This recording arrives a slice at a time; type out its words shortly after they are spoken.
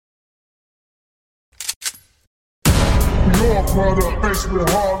We all brought up faced with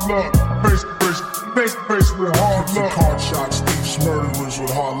hard luck. Faced with hard Pimps luck. and card shots, thieves, murderers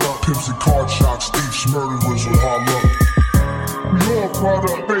with hard luck. Pimps and card shots, thieves, murderers with hard luck. We all brought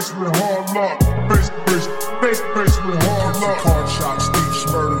up faced with hard luck. Faced with hard Pimps and luck. card shots, thieves,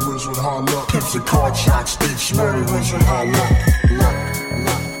 murderers with hard luck. Pimps and card shots, thieves, murderers with hard luck.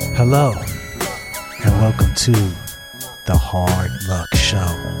 Hello, and welcome to the Hard Luck Show.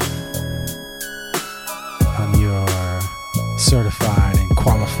 I'm your certified and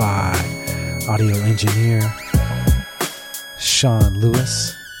qualified audio engineer, Sean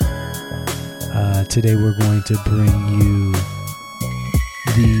Lewis. Today we're going to bring you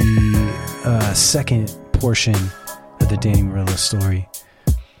the second portion of the Danny Murillo story.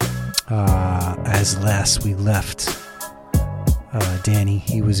 As last we left Danny,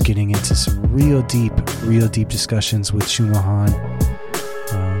 he was getting into some real deep discussions with Shumahan,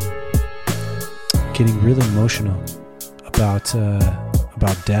 getting really emotional about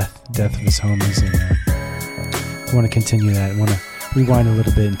death of his homies, and I want to continue that. I want to rewind a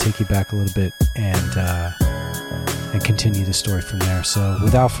little bit and take you back a little bit and continue the story from there. So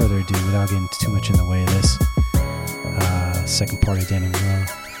without further ado, without getting too much in the way of this, second part of Danny Murillo.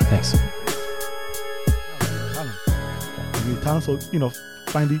 Thanks. So,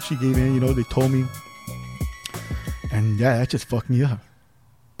 finally she gave in, they told me. And yeah, that just fucked me up.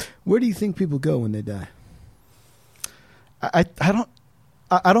 Where do you think people go when they die? I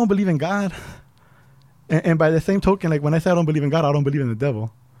don't believe in God. And by the same token, like when I say I don't believe in God, I don't believe in the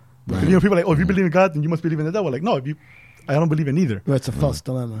devil. Right. People are like, oh, if you believe in God, then you must believe in the devil. Like, no, I don't believe in either. Well, it's a false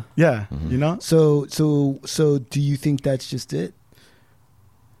dilemma. Yeah, So do you think that's just it?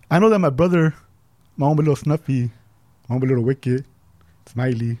 I know that my brother, my homie little Snuffy, my homie little Wicked,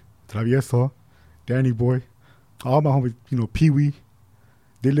 Smiley, Travieso, Danny Boy, all my homies, Pee-wee,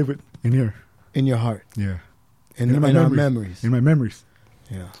 they live in here. In your heart. Yeah. In our memories. In my memories.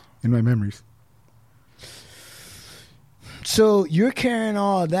 Yeah. In my memories. So you're carrying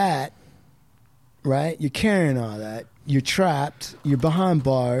all that, right? You're carrying all that. You're trapped. You're behind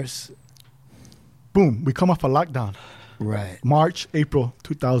bars. Boom. We come off a lockdown. Right. March, April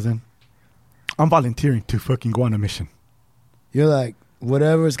 2000. I'm volunteering to fucking go on a mission. You're like,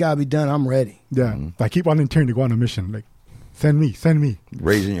 whatever's got to be done, I'm ready. Yeah. I keep volunteering to go on a mission. Like, send me.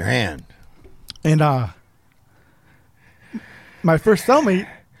 Raising your hand. And my first cellmate,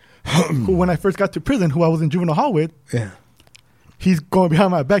 who when I first got to prison, who I was in juvenile hall with, yeah, he's going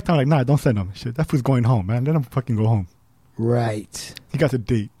behind my back, telling like, nah, don't send him. Shit, that fool's going home, man. Let him fucking go home. Right. He got the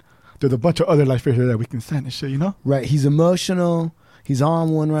date. There's a bunch of other life here that we can send and shit, Right. He's emotional. He's on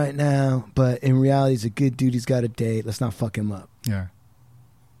one right now, but in reality, he's a good dude. He's got a date. Let's not fuck him up. Yeah.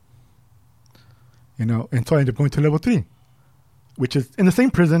 And so I ended up going to level 3, which is in the same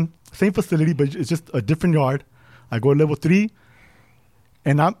prison, same facility, but it's just a different yard. I go to level 3,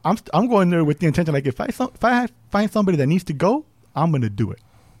 and I'm going there with the intention, like, if I find somebody that needs to go, I'm gonna do it.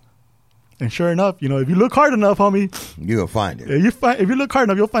 And sure enough, if you look hard enough, homie, you gonna find it. If you look hard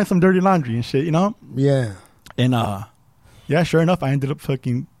enough, you'll find some dirty laundry and shit, Yeah. And yeah, sure enough, I ended up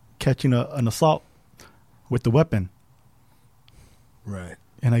fucking catching an assault with the weapon. Right.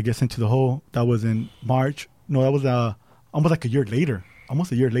 And I guess into the hole. That was in March. No, that was almost like a year later.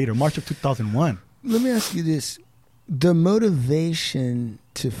 Almost a year later, March of 2001. Let me ask you this. The motivation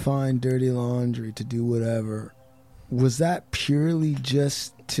to find dirty laundry, to do whatever, was that purely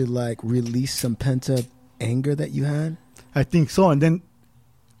just to like release some pent up anger that you had? I think so. And then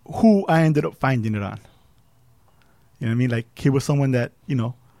who I ended up finding it on. You know what I mean? Like, he was someone that,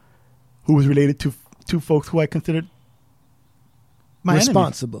 who was related to folks who I considered my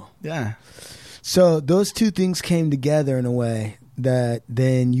responsible. Enemies. Yeah. So those two things came together in a way that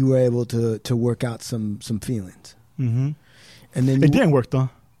then you were able to work out some feelings. Mm-hmm. And then it didn't work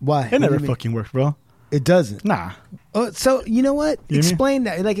though. Why? It never fucking worked, bro. It doesn't. Nah. Oh, so you know what? You Explain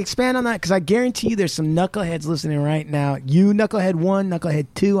that. Like, expand on that, because I guarantee you there's some knuckleheads listening right now. You, knucklehead 1, knucklehead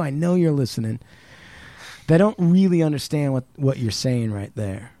 2, I know you're listening. They don't really understand what you're saying right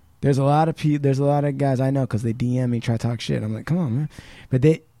there. There's a lot of guys I know, because they DM me, try to talk shit. I'm like, come on, man. But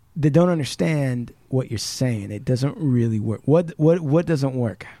they don't understand what you're saying. It doesn't really work. What doesn't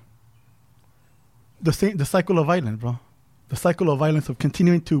work? The cycle of violence, bro. The cycle of violence of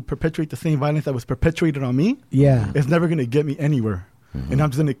continuing to perpetuate the same violence that was perpetuated on me. Yeah. It's never going to get me anywhere. Mm-hmm. And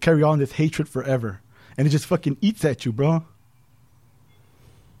I'm just going to carry on this hatred forever. And it just fucking eats at you, bro.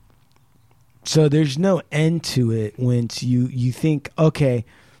 So there's no end to it once you think, okay,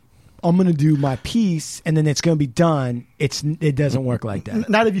 I'm going to do my piece and then it's going to be done. It doesn't work like that.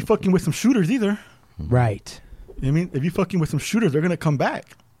 Not if you fucking with some shooters either. Right. I mean, if you fucking with some shooters, they're going to come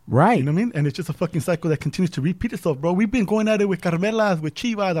back. Right. You know what I mean? And it's just a fucking cycle that continues to repeat itself, bro. We've been going at it with Carmelas, with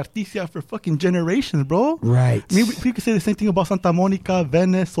Chivas, Articia for fucking generations, bro. Right. I mean, we could say the same thing about Santa Monica,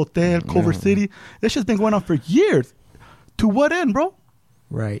 Venice, Hotel, Culver City. It's just been going on for years. To what end, bro?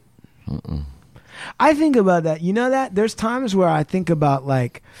 Right. I think about that. You know that? There's times where I think about,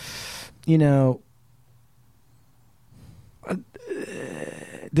 like, you know,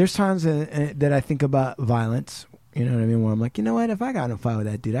 there's times that I think about violence. You know what I mean? Where I'm like, you know what? If I got in a fight with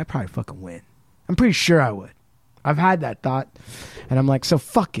that dude, I'd probably fucking win. I'm pretty sure I would. I've had that thought. And I'm like, so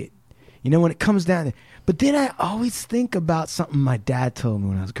fuck it. You know, when it comes down to... But then I always think about something my dad told me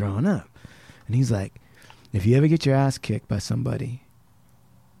when I was growing up. And he's like, if you ever get your ass kicked by somebody,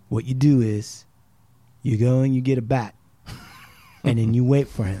 what you do is you go and you get a bat. And then you wait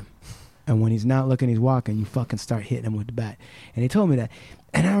for him. And when he's not looking, he's walking, you fucking start hitting him with the bat. And he told me that.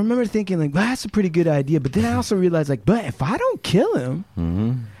 And I remember thinking, like, well, that's a pretty good idea. But then I also realized, like, but if I don't kill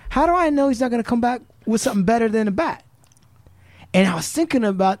him, how do I know he's not going to come back with something better than a bat? And I was thinking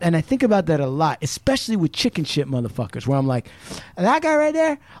about, and I think about that a lot, especially with chicken shit motherfuckers, where I'm like, that guy right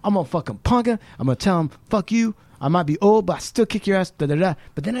there, I'm going to fucking punk him. I'm going to tell him, fuck you. I might be old, but I still kick your ass, da-da-da.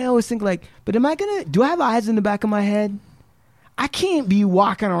 But then I always think, like, but am I going to, do I have eyes in the back of my head? I can't be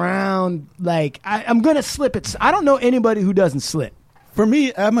walking around like, I'm going to slip. I don't know anybody who doesn't slip. For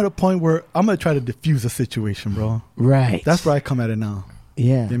me, I'm at a point where I'm going to try to diffuse the situation, bro. Right. That's where I come at it now. Yeah.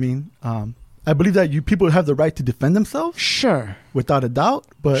 You know what I mean? I believe that people have the right to defend themselves. Sure. Without a doubt.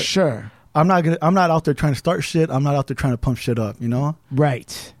 But sure. I'm not out there trying to start shit. I'm not out there trying to pump shit up, you know?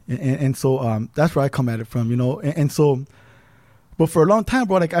 Right. And so that's where I come at it from, you know? And so, but for a long time,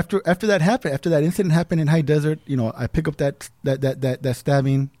 bro, like after that happened, after that incident happened in High Desert, you know, I pick up that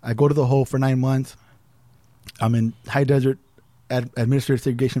stabbing. I go to the hole for 9 months. I'm in High Desert administrative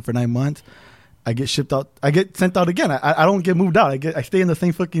segregation for 9 months. I get shipped out. I get sent out again. I don't get moved out. I stay in the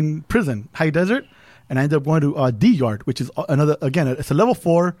same fucking prison, High Desert, and I end up going to D Yard, which is another, again, it's a level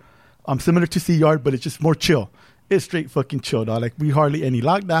 4. Similar to C Yard, but it's just more chill. It's straight fucking chill, dog. Like, we hardly any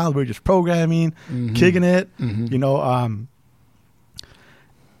lockdowns. We're just programming, kicking it, you know.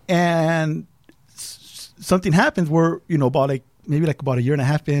 And something happens where, you know, about a year and a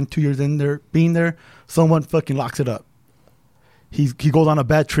half in, 2 years in there, being there, someone fucking locks it up. He goes on a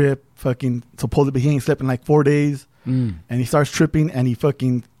bad trip, fucking supposedly he ain't slept in like 4 days, and he starts tripping, and he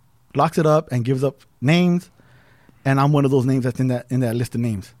fucking locks it up and gives up names, and I'm one of those names that's in that list of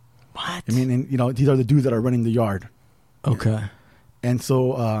names. What? I mean, and, you know, these are the dudes that are running the yard. Okay. And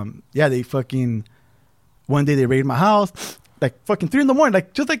so, they fucking, one day they raided my house, like fucking 3 a.m,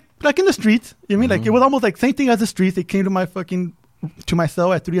 like just like in the streets. You know what I mean? Like, it was almost like same thing as the streets. They came to my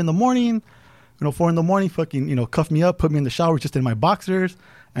cell at 3 a.m, you know, 4 a.m, fucking, you know, cuff me up, put me in the shower just in my boxers,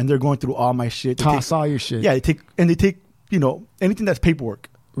 and they're going through all my shit. Toss all your shit. Yeah, they take, you know, anything that's paperwork.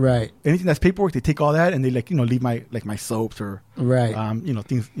 Right. Anything that's paperwork, they take all that and they, like, you know, leave my soaps or right. You know,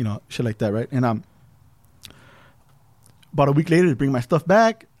 things, you know, shit like that, right? And about a week later, they bring my stuff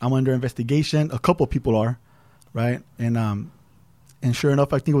back. I'm under investigation. A couple of people are, right? And sure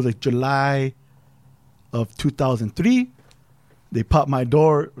enough, I think it was like July of 2003. They popped my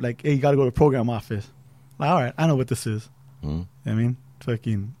door, like, hey, you got to go to the program office. Like, all right, I know what this is. You know what I mean?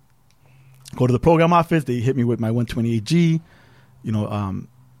 Fucking go to the program office. They hit me with my 128G. You know,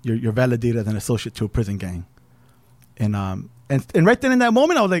 you're validated as an associate to a prison gang. And right then in that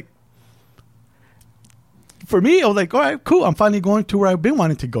moment, I was like, for me, I was like, all right, cool. I'm finally going to where I've been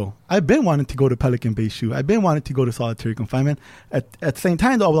wanting to go. I've been wanting to go to Pelican Bay SHU. I've been wanting to go to solitary confinement. At the same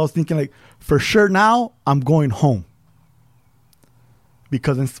time, though, I was thinking, like, for sure now, I'm going home.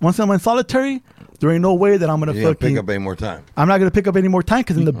 Because once I'm in solitary, there ain't no way that I'm going to fucking... pick up any more time. I'm not going to pick up any more time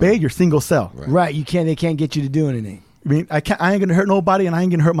because in the Bay, you're single cell. Right. They can't get you to do anything. I mean, I ain't going to hurt nobody and I ain't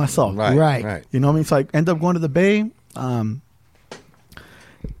going to hurt myself. Right. You know what I mean? So I end up going to the Bay. I'm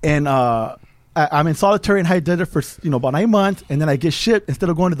in solitary in High Desert for, you know, about 9 months. And then I get shipped, instead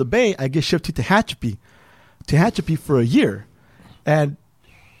of going to the Bay, I get shipped to Tehachapi for a year. And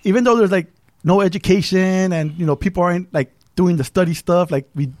even though there's, like, no education and, you know, people aren't, like, doing the study stuff like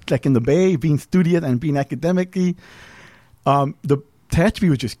in the Bay, being studious and being academically, the Tehachapi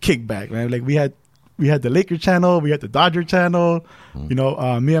was just kickback, right? Like, we had the Laker channel, we had the Dodger channel, you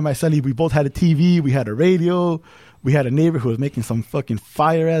know, me and my cellie, we both had a TV, we had a radio, we had a neighbor who was making some fucking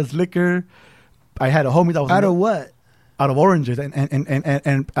fire ass liquor. I had a homie that was out of what? Out of oranges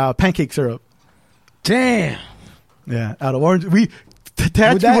and pancake syrup. Damn. Yeah, out of oranges.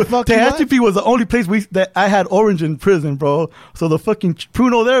 Tehachapi was the only place that I had orange in prison, bro. So the fucking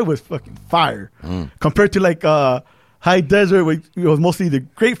Pruno there was fucking fire compared to like High Desert, where it was mostly the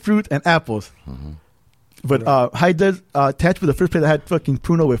grapefruit and apples. But High Des Tatch was the first place I had fucking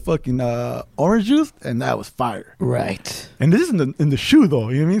Pruno with fucking orange juice, and that was fire. Right. And this is in the shoe though,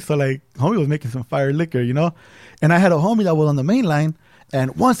 you know what I mean? So like, homie was making some fire liquor, you know. And I had a homie that was on the main line,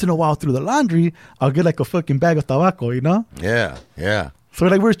 and once in a while through the laundry, I'll get like a fucking bag of tabaco, you know. Yeah. So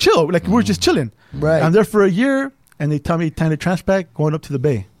like we're chill, like we're just chilling. Right. I'm there for a year, and they tell me time to transpac, going up to the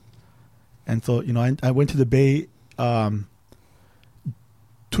Bay. And so you know, I went to the Bay,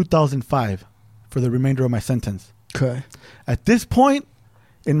 2005. For the remainder of my sentence. Okay. At this point,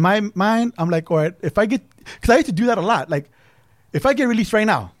 in my mind, I'm like, all right, if I get, because I used to do that a lot. Like, if I get released right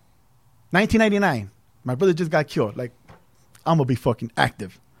now, 1999, my brother just got killed. Like, I'm going to be fucking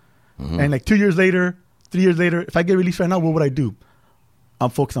active. And like 2 years later, 3 years later, if I get released right now, what would I do? I'm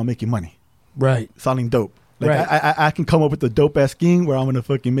focused on making money. Right. Selling dope. Like, Right. I can come up with a dope-ass scheme where I'm going to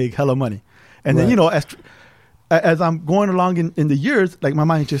fucking make hella money. And then, you know, as I'm going along in the years, like my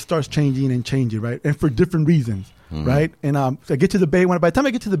mind just starts changing, right? And for different reasons, right? And so I get to the Bay. By the time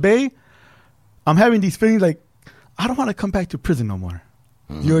I get to the Bay, I'm having these feelings like, I don't want to come back to prison no more.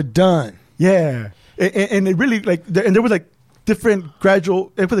 You're done. Yeah. And it really, like, and there was like different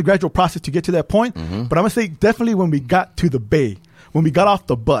it was a gradual process to get to that point. But I'm going to say definitely when we got to the Bay, when we got off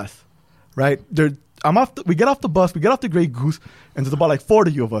the bus, right? We get off the bus, we get off the Grey Goose, and there's about like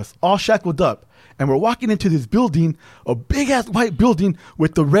 40 of us, all shackled up. And we're walking into this building, a big ass white building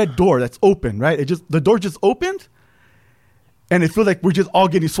with the red door that's open, right? The door just opened, and it feels like we're just all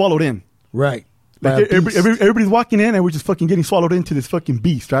getting swallowed in. Right. Like everybody's walking in, and we're just fucking getting swallowed into this fucking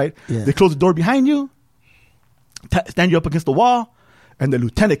beast, right? Yeah. They close the door behind you, stand you up against the wall, and the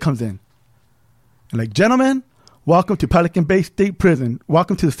lieutenant comes in. And like, gentlemen, welcome to Pelican Bay State Prison.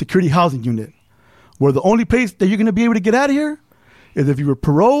 Welcome to the security housing unit, where the only place that you're going to be able to get out of here is if you were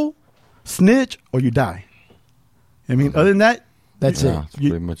parole, snitch, or you die. I mean, other than that, That's it. That's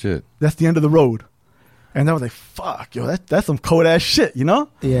pretty much it. that's the end of the road. And I was like, fuck, yo, that's some cold ass shit, you know?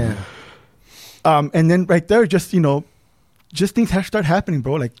 Yeah. And then right there, just, you know, just things start happening,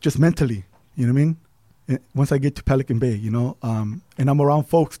 bro, like just mentally, you know what I mean? Once I get to Pelican Bay, you know, and I'm around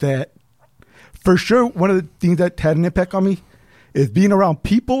folks that, for sure, one of the things that had an impact on me is being around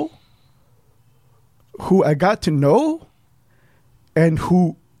people who I got to know and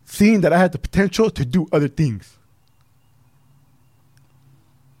who seeing that I had the potential to do other things.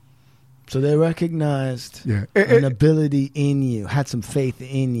 So they recognized Yeah. an ability in you, had some faith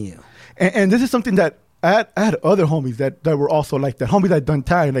in you. And this is something that I had other homies that were also like that. Homies that done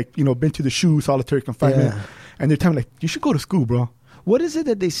time, like, you know, been to the SHU, solitary confinement. Yeah. And they're telling me, like, you should go to school, bro. What is it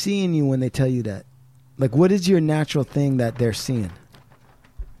that they see in you when they tell you that? Like, what is your natural thing that they're seeing?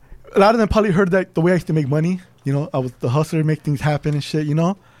 A lot of them probably heard that the way I used to make money. You know, I was the hustler, make things happen and shit, you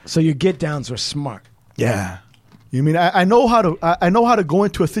know? So your get downs were smart. Yeah. You mean I know how to go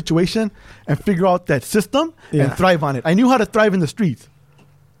into a situation and figure out that system and thrive on it. I knew how to thrive in the streets.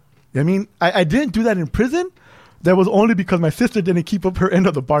 I mean, I didn't do that in prison. That was only because my sister didn't keep up her end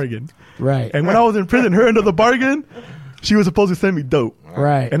of the bargain. Right. And when I was in prison, her end of the bargain, she was supposed to send me dope.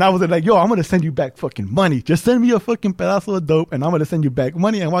 Right. And I was like, yo, I'm going to send you back fucking money. Just send me a fucking pedazo of dope and I'm going to send you back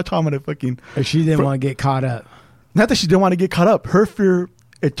money and watch how I'm going to fucking... If she didn't want to get caught up. Not that she didn't want to get caught up. Her fear,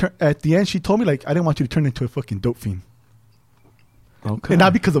 at the end, she told me, like, I didn't want you to turn into a fucking dope fiend. Okay. And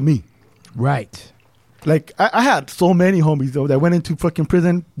not because of me. Right. Like, I had so many homies, though, that went into fucking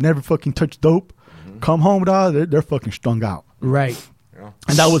prison, never fucking touched dope. Come home, dog, they're fucking strung out. Right.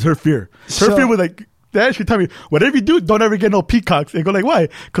 And that was her fear. Her fear was like, Dad, she told me, whatever you do, don't ever get no peacocks. They go like, why?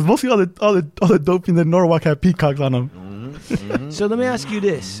 Because mostly all the dope fiends in Norwalk have peacocks on them. So let me ask you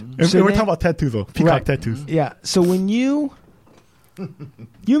this. And So we're then- talking about tattoos, though. Peacock tattoos. Yeah. So when you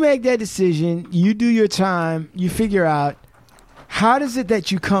make that decision, you do your time, you figure out, how does it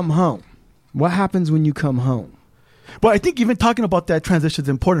that you come home? What happens when you come home? But I think even talking about that transition is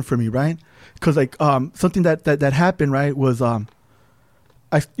important for me, right? Because like something that happened, right, was while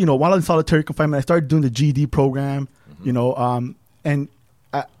I was in solitary confinement, I started doing the GED program, and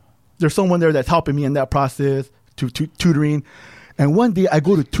there's someone there that's helping me in that process to tutoring. And one day I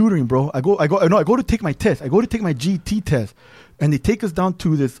go to tutoring, bro. I go to take my test. I go to take my GT test, and they take us down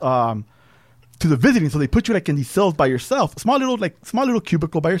to this to the visiting. So they put you like in these cells by yourself, small little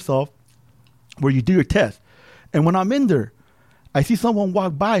cubicle by yourself, where you do your test. And when I'm in there, I see someone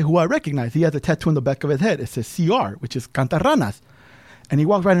walk by who I recognize. He has a tattoo on the back of his head. It says CR, which is Cantarranas. And he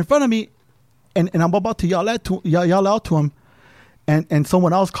walks right in front of me, and I'm about to yell out to him, and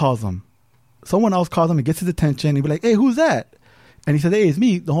someone else calls him. Someone else calls him and gets his attention. He be like, hey, who's that? And he said, hey, it's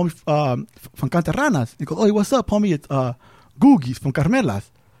me, the homie from Cantarranas. He goes, oh, what's up, homie? It's Googies from Carmelas.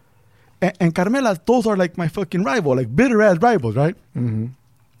 And Carmelas, those are like my fucking rival, like bitter-ass rivals, right? Mm-hmm.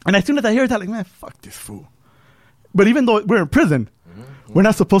 And as soon as I hear that, like, man, fuck this fool. But even though we're in prison, we're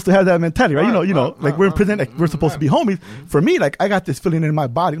not supposed to have that mentality, right? Like we're in prison, like we're supposed to be homies. For me, like I got this feeling in my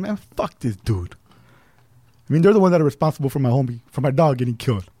body, man, fuck this dude. I mean, they're the ones that are responsible for my dog getting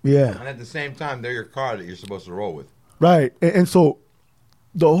killed. Yeah. And at the same time, they're your car that you're supposed to roll with. Right. And so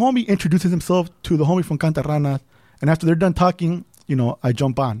the homie introduces himself to the homie from Cantarranas. And after they're done talking, I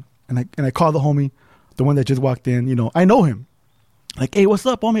jump on. And I call the homie, the one that just walked in. I know him. Like, hey, what's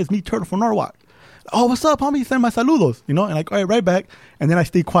up, homie? It's me, Turtle from Norwalk. Oh, what's up, homie? Send my saludos. And I go right back. And then I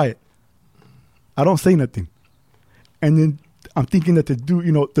stay quiet. I don't say nothing. And then I'm thinking that the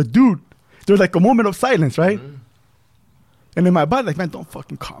dude, there's like a moment of silence, right? Mm-hmm. And in my body, like, man, don't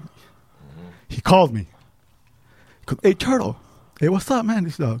fucking call me. Mm-hmm. He called me. He goes, hey, Turtle. Hey, what's up, man?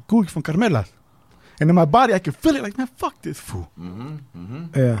 It's Googie from Carmelas. And in my body, I can feel it like, man, fuck this fool. Mm-hmm.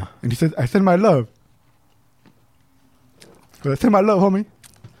 Mm-hmm. Yeah. And he says, I send my love. I send my love, homie.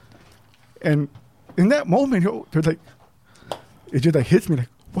 And in that moment, there's like, it just like hits me like,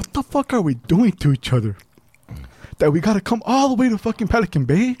 what the fuck are we doing to each other? That we got to come all the way to fucking Pelican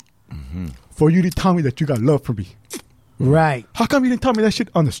Bay for you to tell me that you got love for me. Right. How come you didn't tell me that shit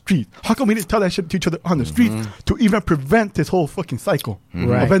on the street? How come we didn't tell that shit to each other on the street to even prevent this whole fucking cycle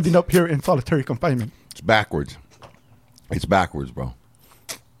of ending up here in solitary confinement? It's backwards. It's backwards, bro.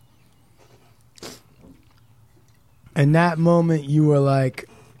 In that moment, you were like,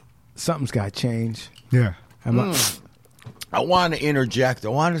 something's got to change. Yeah. I want to interject. I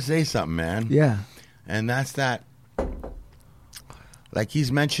want to say something, man. Yeah. And that's that. Like,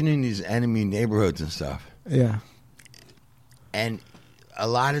 he's mentioning these enemy neighborhoods and stuff. Yeah. And a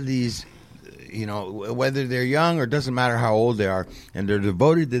lot of these, whether they're young or doesn't matter how old they are, and they're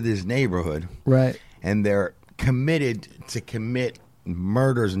devoted to this neighborhood. Right. And they're committed to commit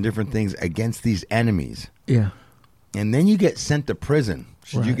murders and different things against these enemies. Yeah. And then you get sent to prison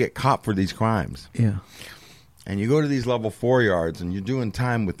should you Right. get caught for these crimes. Yeah. And you go to these level 4 yards and you're doing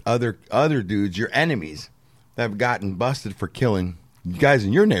time with other dudes, your enemies, that have gotten busted for killing guys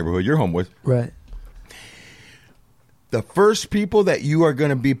in your neighborhood, your homeboys. Right. The first people that you are going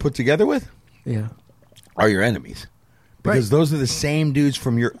to be put together with Yeah. are your enemies. Because those are the same dudes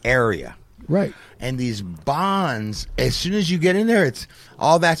from your area. Right. And these bonds, as soon as you get in there, it's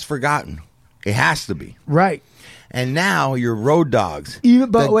all that's forgotten. It has to be. Right. And now you're road dogs.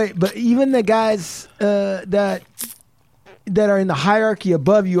 Even the guys that are in the hierarchy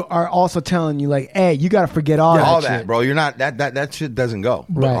above you are also telling you, like, hey, you got to forget all that shit. Bro. You're not that shit doesn't go.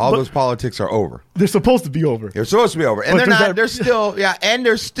 Right. All those politics are over. They're supposed to be over. They're supposed to be over. And But they're there's not. that- They're still, and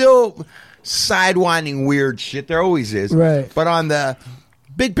there's still sidewinding weird shit. There always is. Right. But on the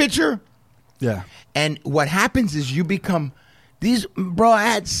big picture, Yeah. and what happens is you become these. Bro, I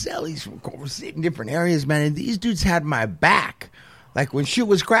had cellies from in different areas, man, and these dudes had my back. Like when shit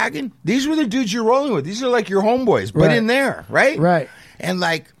was cracking, these were the dudes you're rolling with. These are like your homeboys, but Right. in there, right? Right. And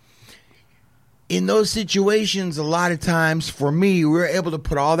like in those situations, a lot of times for me, we were able to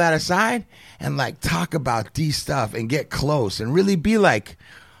put all that aside and like talk about these stuff and get close and really be like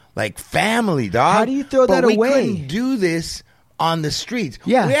family, dog. How do you throw that we away? couldn't do this on the streets.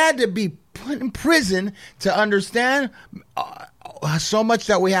 Yeah. We had to be put in prison to understand so much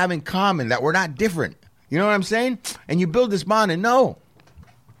that we have in common, that we're not different. You know what I'm saying? And you build this bond, and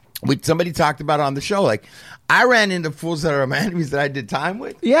somebody talked about it on the show. Like, I ran into fools that are my enemies that I did time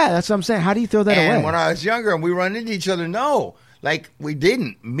with. Yeah, that's what I'm saying. How do you throw that And away? when I was younger and we run into each other, no. Like, we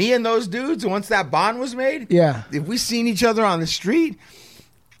didn't. Me and those dudes, once that bond was made, Yeah. if we seen each other on the street,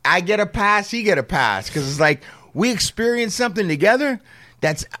 I get a pass, he get a pass. Because it's like, we experienced something together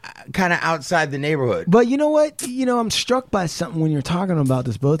that's kind of outside the neighborhood. But you know what? I'm struck by something when you're talking about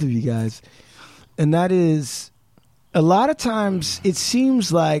this, both of you guys. And that is, a lot of times it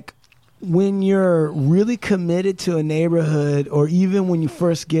seems like when you're really committed to a neighborhood, or even when you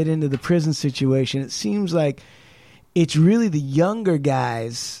first get into the prison situation, it seems like it's really the younger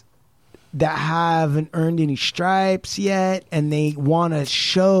guys that haven't earned any stripes yet, and they want to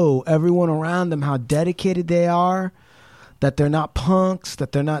show everyone around them how dedicated they are, that they're not punks,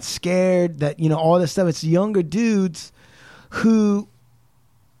 that they're not scared, that, all this stuff. It's younger dudes who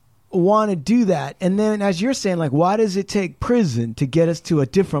want to do that. And then, as you're saying, like, why does it take prison to get us to a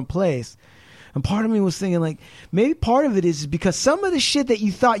different place? And part of me was thinking, like, maybe part of it is because some of the shit that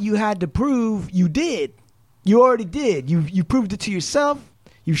you thought you had to prove, you did. You already did. You proved it to yourself.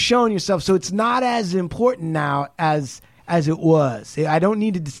 You've shown yourself. So it's not as important now as it was. I don't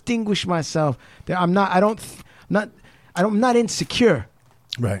need to distinguish myself. I'm not insecure.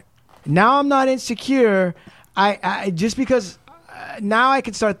 Right. Now I'm not insecure. I just because now I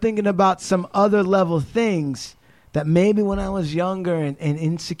can start thinking about some other level things that maybe when I was younger and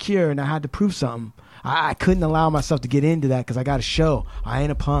insecure and I had to prove something, I couldn't allow myself to get into that because I got to show I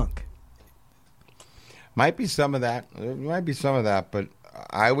ain't a punk. Might be some of that. There might be some of that, but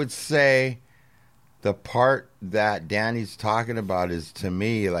I would say the part that Danny's talking about is, to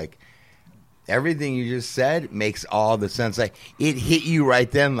me, like, everything you just said makes all the sense. Like, it hit you right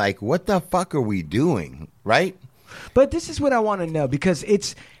then, like, what the fuck are we doing, right? But this is what I want to know, because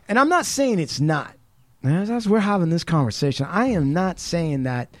it's, and I'm not saying it's not. As we're having this conversation, I am not saying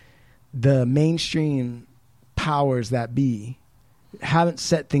that the mainstream powers that be haven't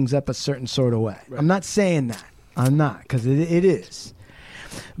set things up a certain sort of way. Right. I'm not saying that. I'm not, because it is.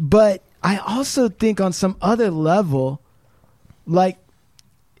 But I also think on some other level, like,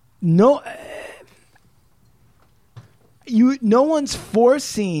 no one's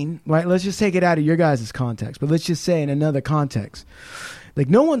forcing, right? Let's just take it out of your guys' context, but let's just say in another context, like,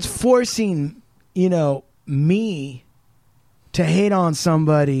 no one's forcing, me to hate on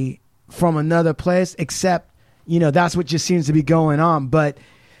somebody from another place, except, that's what just seems to be going on. But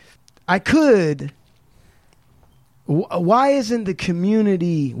I could. Why isn't the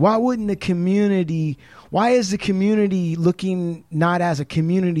community? Why wouldn't the community? Why is the community looking not as a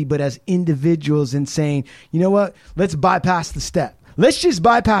community but as individuals and saying, you know what? Let's bypass the step. Let's just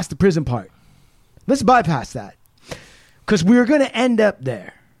bypass the prison part. Let's bypass that, because we're going to end up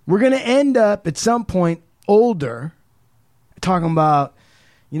there. We're going to end up at some point older, talking about,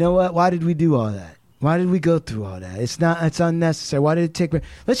 you know what? Why did we do all that? Why did we go through all that? It's unnecessary. Why did it take?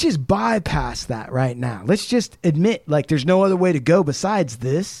 Let's just bypass that right now. Let's just admit, like, there's no other way to go besides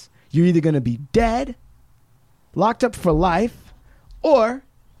this. You're either going to be dead, locked up for life, or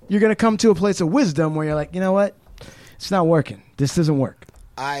you're going to come to a place of wisdom where you're like, you know what? It's not working. This doesn't work.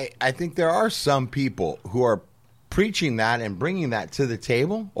 I think there are some people who are preaching that and bringing that to the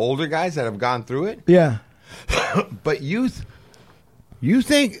table, older guys that have gone through it. Yeah. But youth, you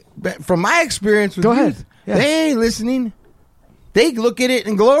think, from my experience with youth, yeah, they ain't listening. They look at it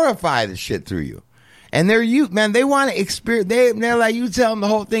and glorify the shit through you. And they're youth, man. They want to experience. They're like, you tell them the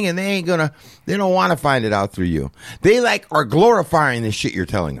whole thing, and they don't want to find it out through you. They are glorifying the shit you're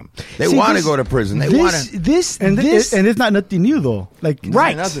telling them. They want to go to prison. They want to. And it's not nothing new though. Like,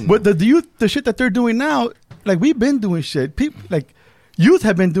 right. But the youth, the shit that they're doing now, like, we've been doing shit. People, like, youth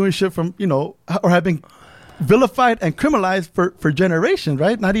have been doing shit from, or have been vilified and criminalized for generations,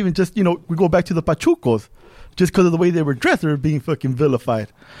 right? Not even just, we go back to the Pachucos, just because of the way they were dressed, they were being fucking vilified.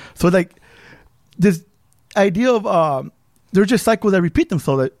 So, like, this idea of they're just cycles that repeat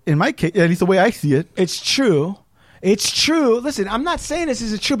themselves. That, in my case, at least the way I see it, it's true. It's true. Listen, I'm not saying this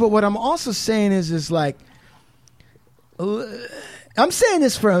is true, but what I'm also saying is like, I'm saying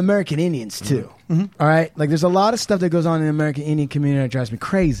this for American Indians too. Mm-hmm. All right, like, there's a lot of stuff that goes on in the American Indian community that drives me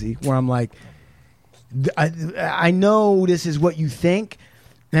crazy. Where I'm like, I know this is what you think,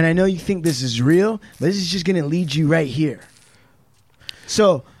 and I know you think this is real, but this is just going to lead you right here.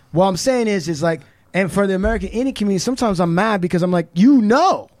 So what I'm saying is like, and for the American Indian community, sometimes I'm mad because I'm like, you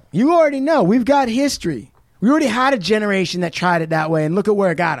already know. We've got history. We already had a generation that tried it that way, and look at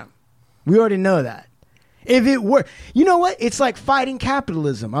where it got them. We already know that. If it were, you know what? It's like fighting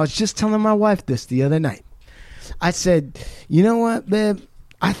capitalism. I was just telling my wife this the other night. I said, you know what, babe?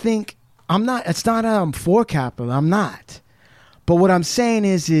 I think it's not I'm for capital. I'm not. But what I'm saying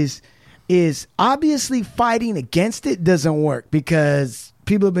is obviously fighting against it doesn't work, because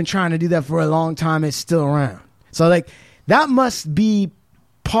people have been trying to do that for a long time. It's still around. So, like, that must be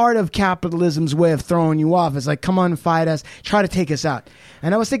part of capitalism's way of throwing you off. It's like, come on, fight us, try to take us out.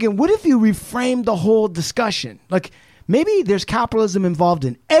 And I was thinking, what if you reframed the whole discussion? Like, maybe there's capitalism involved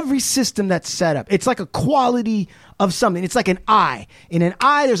in every system that's set up. It's like a quality of something. It's like an eye. In an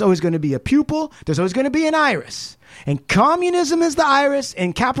eye, there's always going to be a pupil. There's always going to be an iris. And communism is the iris,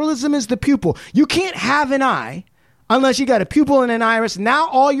 and capitalism is the pupil. You can't have an eye unless you got a pupil and an iris. Now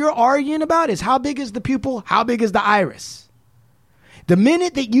all you're arguing about is how big is the pupil, how big is the iris. The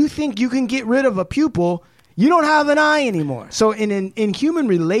minute that you think you can get rid of a pupil, you don't have an eye anymore. So in human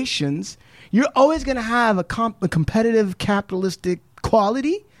relations, you're always going to have a competitive capitalistic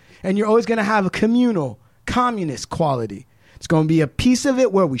quality, and you're always going to have a communal communist quality. It's going to be a piece of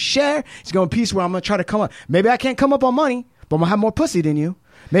it where we share. It's going to be a piece where I'm going to try to come up. Maybe I can't come up on money, but I'm going to have more pussy than you.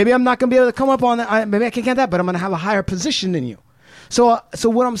 Maybe I'm not going to be able to come up on that. Maybe I can't get that, but I'm going to have a higher position than you. So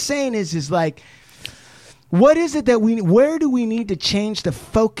what I'm saying is like, what is it that where do we need to change the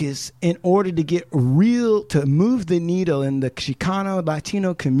focus in order to get to move the needle in the Chicano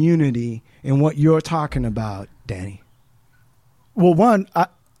Latino community and what you're talking about, Danny? Well, one,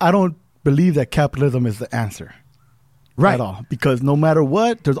 I don't believe that capitalism is the answer. Right. At all. Because no matter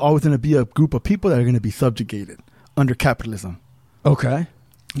what, there's always going to be a group of people that are going to be subjugated. under capitalism. Okay.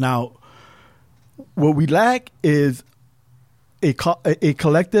 Now, what we lack is a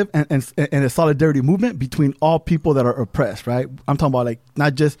collective and a solidarity movement between all people that are oppressed, right? I'm talking about like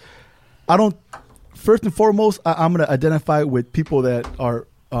not just, first and foremost, I'm going to identify with people that are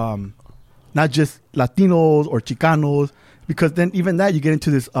not just Latinos or Chicanos, because then even that you get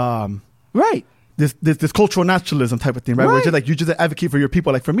into this, right. This cultural naturalism type of thing, right? Where it's just like you just advocate for your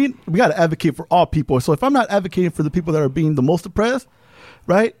people. Like for me, we got to advocate for all people. So if I'm not advocating for the people that are being the most oppressed,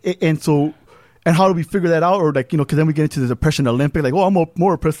 right? And how do we figure that out? Or like, because then we get into this oppression Olympic, like, oh, I'm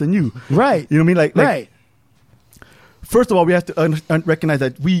more oppressed than you. Right. You know what I mean? Like right. First of all, we have to recognize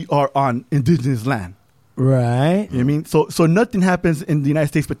that we are on indigenous land. Right. You know what I mean? So nothing happens in the United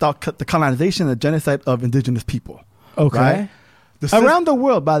States without the colonization and the genocide of indigenous people. Okay. Right? Around the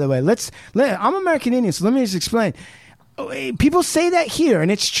world, by the way. I'm American Indian, so let me just explain. People say that here,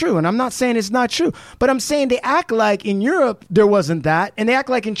 and it's true, and I'm not saying it's not true, but I'm saying they act like in Europe there wasn't that, and they act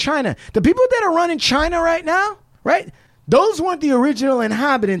like in China. The people that are running China right now, right, those weren't the original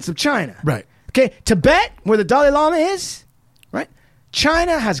inhabitants of China. Right. Okay, Tibet, where the Dalai Lama is, right,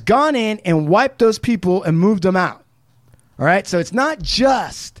 China has gone in and wiped those people and moved them out. All right, so it's not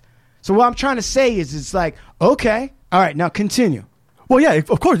just. So what I'm trying to say is it's like, okay, all right, now continue. Well, yeah,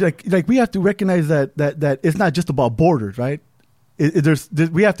 of course. Like we have to recognize that it's not just about borders, right?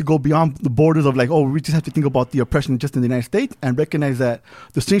 We have to go beyond the borders of like, oh, we just have to think about the oppression just in the United States and recognize that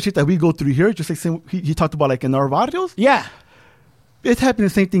the same shit that we go through here, just like he talked about, like in our barrios. Yeah, it's happening the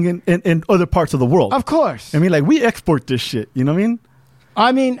same thing in other parts of the world. Of course. I mean, like we export this shit. You know what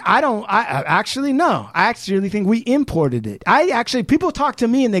I mean? I actually no. I actually think we imported it. People talk to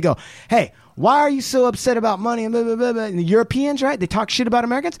me and they go, hey, why are you so upset about money and blah, blah, blah, blah. And the Europeans, right? They talk shit about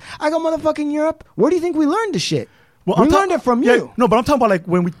Americans. I go, motherfucking Europe. Where do you think we learned the shit? Well, we learned it from you. No, but I'm talking about like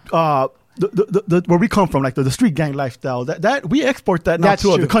when we, where we come from, like the street gang lifestyle, that we export that now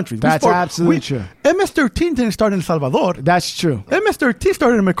to other countries. That's absolutely true. MS-13 didn't start in El Salvador. That's true. MS-13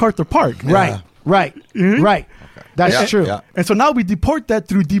 started in MacArthur Park. Yeah. Right. Mm-hmm. Right. That's true. Yeah. And so now we deport that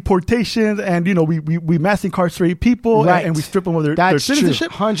through deportations, and we mass incarcerate people, right. and we strip them of their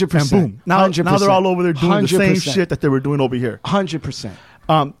citizenship. 100%. And boom. Now they're all over there doing 100%. The same shit that they were doing over here.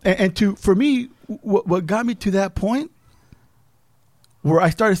 100%. For me, what got me to that point, where I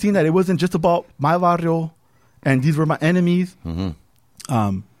started seeing that it wasn't just about my barrio, and these were my enemies.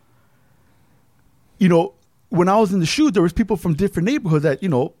 Mm-hmm. When I was in the shoot, there was people from different neighborhoods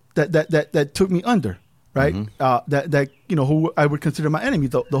that took me under. Right, mm-hmm. Who I would consider my enemy,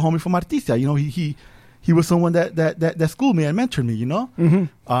 the homie from Artesia. He was someone that schooled me and mentored me.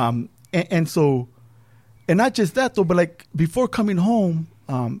 Mm-hmm. And not just that though, but like before coming home,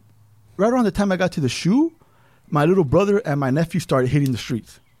 right around the time I got to the shoe, my little brother and my nephew started hitting the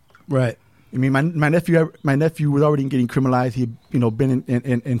streets. Right. I mean, my nephew was already getting criminalized. He'd been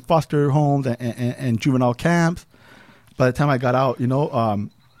in foster homes and juvenile camps. By the time I got out, and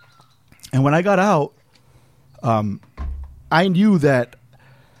when I got out. I knew that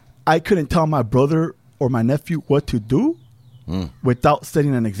I couldn't tell my brother or my nephew what to do without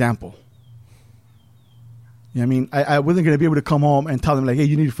setting an example. You know what I mean? I wasn't going to be able to come home and tell them like, hey,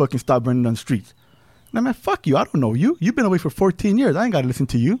 you need to fucking stop running on the streets. And I'm like, fuck you. I don't know you. You've been away for 14 years. I ain't got to listen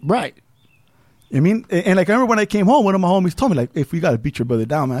to you. Right. I mean, and like I remember when I came home, one of my homies told me like, if we got to beat your brother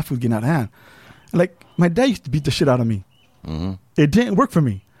down, man, that fool's getting out of hand. And like my dad used to beat the shit out of me. Mm-hmm. It didn't work for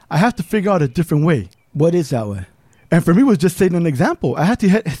me. I have to figure out a different way. What is that way? And for me, it was just setting an example. I had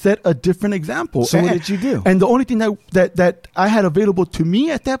to set a different example. So what did you do? And the only thing that I had available to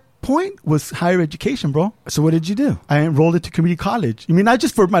me at that point was higher education, bro. So what did you do? I enrolled into community college. I mean, not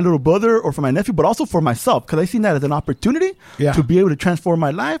just for my little brother or for my nephew, but also for myself, because I seen that as an opportunity to be able to transform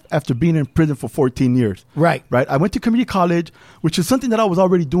my life after being in prison for 14 years. Right. Right. I went to community college, which is something that I was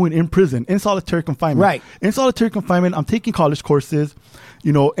already doing in prison, in solitary confinement. Right. In solitary confinement, I'm taking college courses,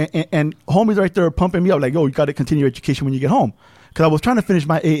 and homies right there are pumping me up like, yo, you got to continue your education when you get home. Because I was trying to finish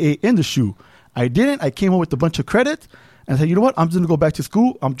my AA in the shoe. I didn't. I came home with a bunch of credits. And I said, you know what? I'm just going to go back to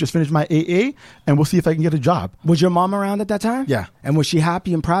school. I'm just finished my AA, and we'll see if I can get a job. Was your mom around at that time? Yeah. And was she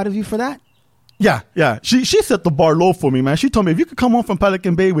happy and proud of you for that? Yeah. She set the bar low for me, man. She told me, if you could come home from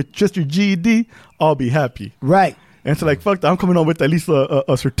Pelican Bay with just your GED, I'll be happy. Right. And so like, fuck that. I'm coming home with at least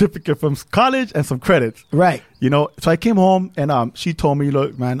a certificate from college and some credits. Right. So I came home, and she told me,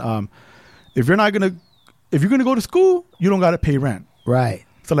 look, man, if you're going to go to school, you don't got to pay rent. Right.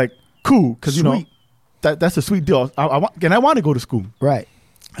 So like, cool. Because, that's a sweet deal. I want to go to school. Right.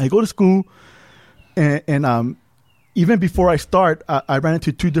 I go to school, and even before I start, I ran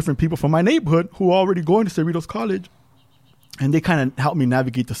into two different people from my neighborhood who were already going to Cerritos College. and they kind of helped me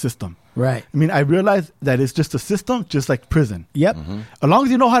navigate the system. Right. I mean, I realized that it's just a system, just like prison. Yep. As long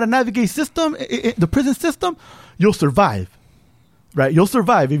as you know how to navigate system, the prison system, you'll survive. Right? You'll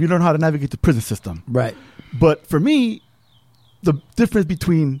survive if you learn how to navigate the prison system. Right. But for me, the difference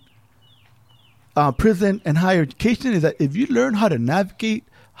between prison and higher education is that if you learn how to navigate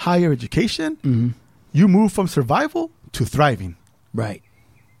higher education, you move from survival to thriving. Right.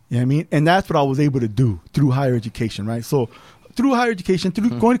 You know what I mean? And that's what I was able to do through higher education, right? So through higher education,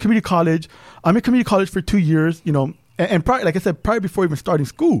 through going to community college, I'm in community college for 2 years, you know, and prior, like I said, prior before even starting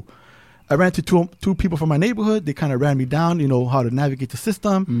school, I ran to two people from my neighborhood. They kind of ran me down, you know, how to navigate the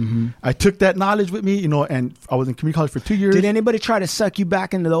system. I took that knowledge with me, you know, and I was in community college for 2 years. Did anybody try to suck you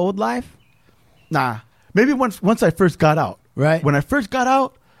back into the old life? Nah. Maybe once I first got out. Right. When I first got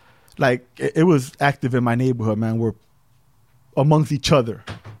out, like, it was active in my neighborhood, man. We're amongst each other.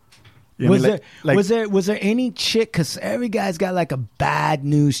 You know what I mean? Was there any chick? Because every guy's got like a bad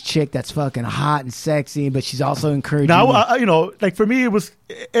news chick that's fucking hot and sexy, but she's also encouraging. Now, you know, like for me, it was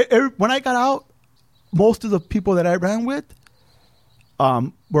when I got out, most of the people that I ran with,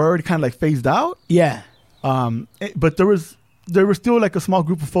 were already kind of like phased out. Yeah. But there was still like a small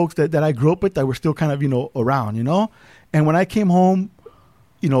group of folks that I grew up with that were still kind of, you know, around, you know. And when I came home,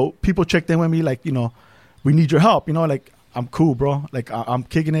 you know, people checked in with me like, you know, we need your help, you know, like. I'm cool, bro. Like, I'm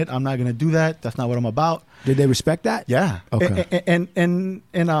kicking it. I'm not going to do that. That's not what I'm about. Did they respect that? Yeah. Okay. And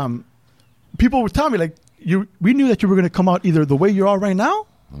people would tell me, like, we knew that you were going to come out either the way you are right now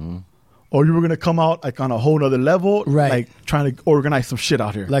or you were going to come out, like, on a whole nother level. Right. Like, trying to organize some shit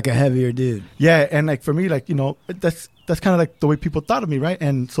out here. Like a heavier dude. Yeah. And, like, for me, like, you know, that's kind of like the way people thought of me, right?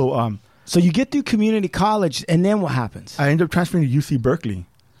 And so... So you get through community college, and then what happens? I ended up transferring to UC Berkeley.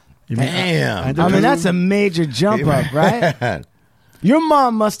 Damn. I mean, that's a major jump up, right? Your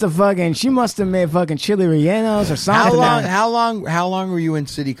mom must have made fucking chili rellenos or something. How long were you in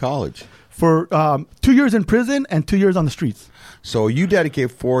City College? For 2 years in prison and 2 years on the streets. So you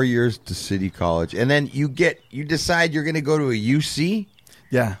dedicate 4 years to City College, and then you decide you're going to go to a UC?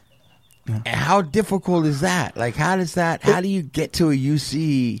 Yeah. How difficult is that? Like, how do you get to a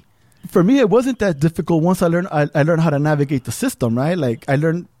UC? For me, it wasn't that difficult once I learned how to navigate the system, right? Like,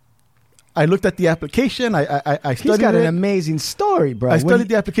 I looked at the application. I studied He's got an amazing story, bro. I studied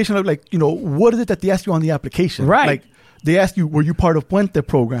the application of, like, you know, what is it that they ask you on the application? Right. Like, they ask you, were you part of Puente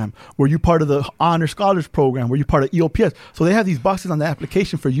program? Were you part of the Honor Scholars program? Were you part of EOPS? So they have these boxes on the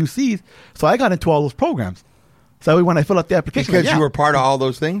application for UCs. So I got into all those programs. So that way when I fill out the application. Because you were part of all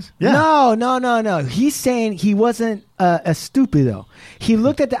those things? Yeah. No. He's saying he wasn't a stupido. He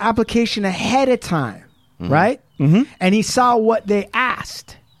looked at the application ahead of time, right? Mm-hmm. And he saw what they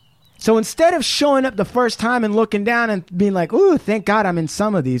asked. So instead of showing up the first time and looking down and being like, ooh, thank God I'm in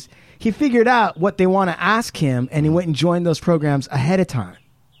some of these, he figured out what they want to ask him, and he went and joined those programs ahead of time.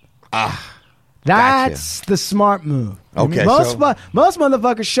 That's the smart move. Okay, most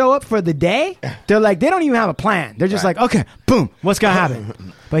motherfuckers show up for the day. They're like, they don't even have a plan. They're just like, okay, boom, what's going to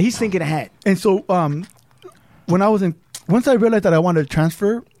happen? But he's thinking ahead. And so once I realized that I wanted to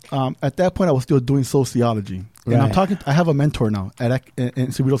transfer, at that point I was still doing sociology. Right. And I have a mentor now in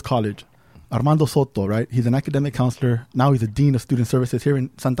Cerritos College, Armando Soto, right? He's an academic counselor. Now he's a dean of student services here in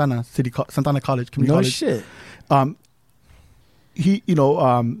Santana College, community college. Shit.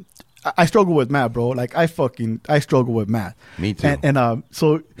 I struggle with math, bro. Like, I struggle with math. Me too. And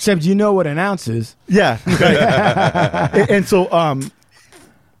so, except you know what an ounce is. Yeah. Right. and so,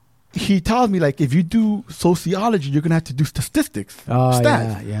 he tells me, like, if you do sociology, you're gonna have to do statistics,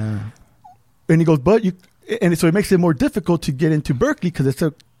 stats. Yeah. And he goes, so it makes it more difficult to get into Berkeley because it's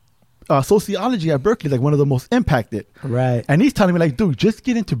sociology at Berkeley is like one of the most impacted. Right. And he's telling me, like, dude, just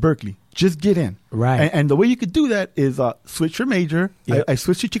get into Berkeley. Just get in. Right. And the way you could do that is switch your major. Yep. I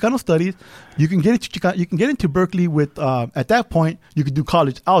switched to Chicano Studies. You can get into Berkeley with at that point you could do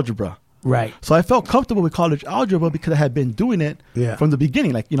college algebra. Right. So I felt comfortable with college algebra because I had been doing it from the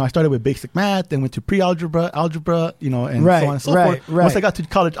beginning. Like, you know, I started with basic math, then went to pre-algebra, algebra, you know, and so on and so forth. Right. Once I got to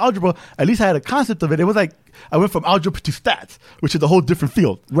college algebra, at least I had a concept of it. It was like I went from algebra to stats, which is a whole different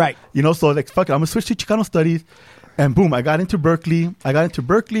field. Right. You know, so like, fuck it, I'm going to switch to Chicano Studies. And boom, I got into Berkeley,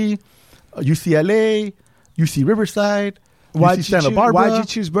 UCLA, UC Riverside, UC Santa Barbara. Why'd you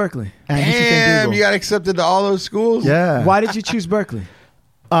choose Berkeley? And UC San Damn, Diego. you got accepted to all those schools? Yeah. Why did you choose Berkeley?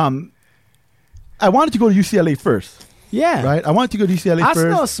 I wanted to go to UCLA first. Yeah. Right? I wanted to go to UCLA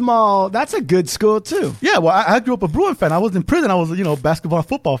first. That's a good school too. Yeah, well, I grew up a Bruin fan. I was in prison. I was, you know, basketball,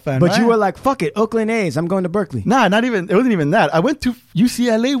 football fan. But right? you were like, fuck it, Oakland A's. I'm going to Berkeley. Nah, not even. It wasn't even that. I went to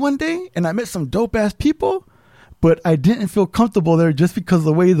UCLA one day and I met some dope ass people, but I didn't feel comfortable there just because of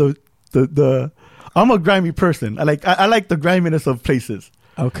the way I'm a grimy person. I like the griminess of places.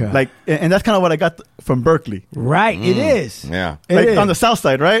 Okay. Like, and that's kind of what I got from Berkeley. Right. It is. Yeah. It Like is. on the south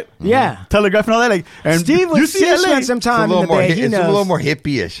side, right? Yeah. Telegraph and all that. Like, and Steve was spent some It's a time in little the more. Bay. He It's a knows. little more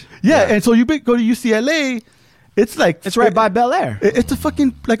hippie-ish. Yeah, and so go to UCLA, it's like It's right by Bel Air. It's a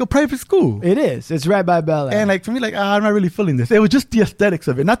fucking like a private school. It is. It's right by Bel Air. And like for me, like I'm not really feeling this. It was just the aesthetics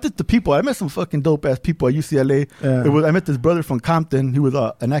of it, not just the people. I met some fucking dope ass people at UCLA. Yeah. I met this brother from Compton who was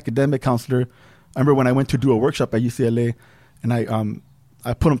an academic counselor. I remember when I went to do a workshop at UCLA, and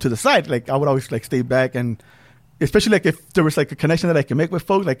I put him to the side. Like I would always like stay back, and especially like if there was like a connection that I can make with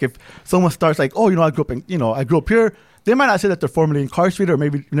folks. Like if someone starts like, oh, I grew up here. They might not say that they're formerly incarcerated or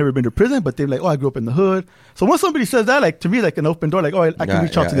maybe never been to prison, but they're like, oh, I grew up in the hood. So when somebody says that, like to me, like an open door, like, oh, I can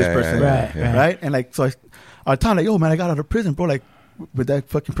reach out to this person, right? And like so, I tell them like, yo, man, I got out of prison, bro. Like, would that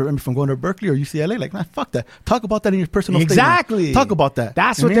fucking prevent me from going to Berkeley or UCLA? Like, man, fuck that. Talk about that in your personal statement. Exactly. Talk about that.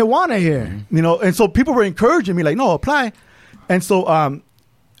 That's what they want to hear. And so people were encouraging me, like, no, apply. And so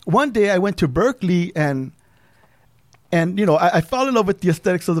one day I went to Berkeley and I fell in love with the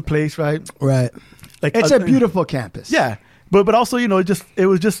aesthetics of the place, right? Right. Like It's a beautiful campus. Yeah. But also, it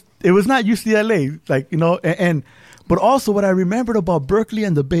was not UCLA, like, but also what I remembered about Berkeley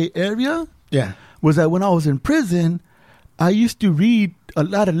and the Bay Area was that when I was in prison, I used to read a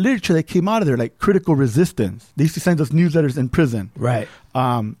lot of literature that came out of there, like Critical Resistance. They used to send us newsletters in prison. Right.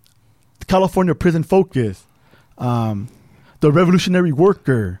 California Prison Focus, The Revolutionary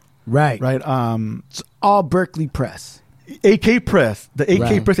Worker. Right. Right. It's all Berkeley Press. AK Press. The AK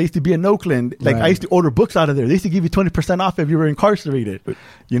Right. Press, I used to be in Oakland. Like Right. I used to order books out of there. They used to give you 20% off if you were incarcerated.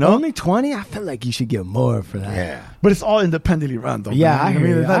 You know? Only 20? I feel like you should get more for that. Yeah. But it's all independently run, though. Yeah, man. I hear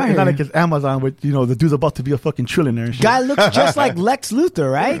you. It's not, I it's not hear like it's Amazon with, the dude's about to be a fucking trillionaire and shit. Guy looks just like Lex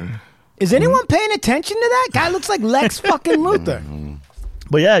Luthor, right? Is anyone paying attention to that? Guy looks like Lex fucking Luthor.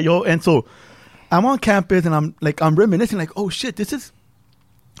 But yeah, and so I'm on campus and I'm reminiscing, like, oh shit, this is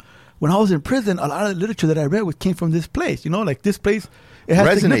when I was in prison. A lot of the literature that I read came from this place. Like this place, it has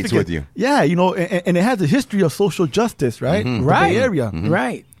Resonates significant- with you. Yeah, and it has a history of social justice, right? The Right. Bay Area,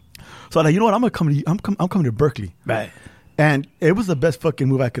 Right. So I'm like, you know what? I'm coming to Berkeley, Right. and it was the best fucking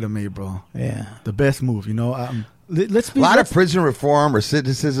move I could have made, bro. Yeah. The best move, Let's be A lot of let's- prison reform,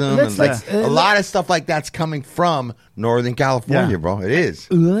 recidivism, Let's- and like let's- a lot of stuff like that's coming from Northern California, Yeah. bro. It is.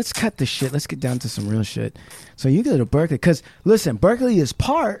 Let's cut the shit. Let's get down to some real shit. So you go to Berkeley because listen, Berkeley is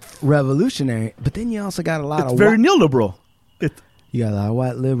part revolutionary, but then you also got a lot It's of very neoliberal. you got a lot of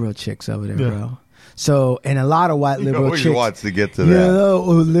white liberal chicks over there, bro. So and a lot of white liberal Nobody chicks. wants to get to that.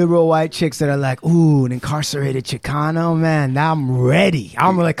 Liberal white chicks that are like, ooh, an incarcerated Chicano, man. Now I'm ready.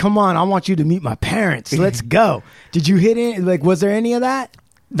 I'm like, come on, I want you to meet my parents. Let's go. Did you hit it? Like, was there any of that?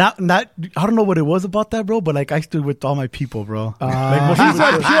 Not. I don't know what it was about that, bro. But like, I stood with all my people, bro. Like, He's a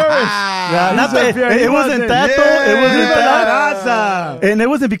purist. Yeah, not that. It wasn't that though. It wasn't that. Awesome. And it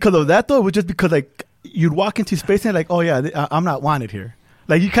wasn't because of that though. It was just because like you'd walk into space and like, oh yeah, I'm not wanted here.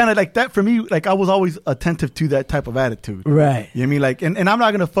 Like you kind of like that for me. Like I was always attentive to that type of attitude. Right. You know what I mean? Like, and I'm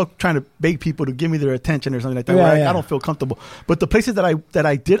not gonna trying to beg people to give me their attention or something like that. Yeah, where yeah. I don't feel comfortable. But the places that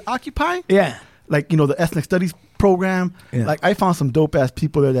I did occupy, Yeah. like the ethnic studies program, Yeah. like I found some dope ass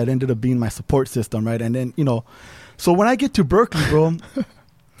people there that ended up being my support system, right? And then so when I get to Berkeley, bro,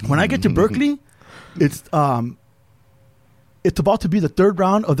 it's about to be the third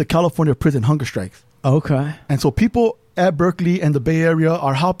round of the California prison hunger strikes, Okay. and so people at Berkeley and the Bay Area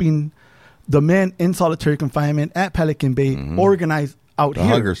are helping the men in solitary confinement at Pelican Bay organize out The here.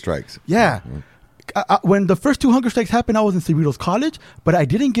 hunger strikes. Yeah. When the first two hunger strikes happened, I was in Cerritos College, but I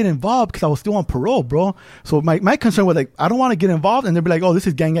didn't get involved because I was still on parole, bro. So my concern was like, I don't want to get involved, and they'd be like, oh, this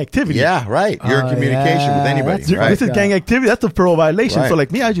is gang activity. Yeah, right. You're in communication with anybody. This Right. is gang activity. That's a parole violation. Right. So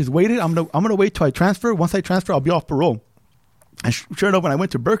like me, I just waited. I'm gonna wait till I transfer. Once I transfer, I'll be off parole. And sure enough, when I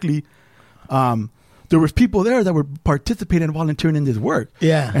went to Berkeley, there was people there that were participating and volunteering in this work.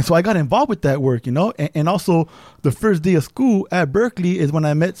 Yeah. And so I got involved with that work, and also the first day of school at Berkeley is when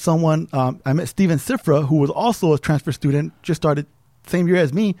I met someone, I met Steven Sifra, who was also a transfer student, just started same year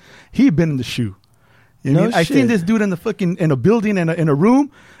as me. He'd been in the shoe. You know what I mean? I seen this dude in a building, in a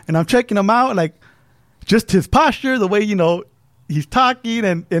room, and I'm checking him out, like just his posture, the way, he's talking,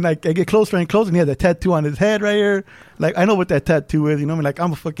 and I get closer and closer, and he has a tattoo on his head right here. Like, I know what that tattoo is, what I mean? Like,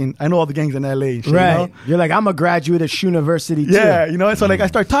 I know all the gangs in LA and shit, Right. You're like, I'm a graduate of SHU University too. Yeah, and so like I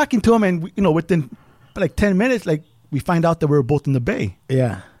start talking to him, and within like 10 minutes, like we find out that we were both in the Bay.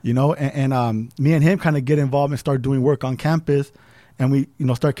 Yeah. And me and him kind of get involved and start doing work on campus, and we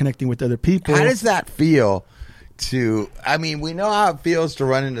start connecting with other people. How does that feel we know how it feels to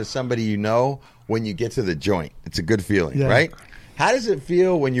run into somebody when you get to the joint. It's a good feeling, Yeah. right? How does it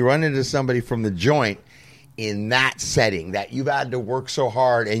feel when you run into somebody from the joint in that setting that you've had to work so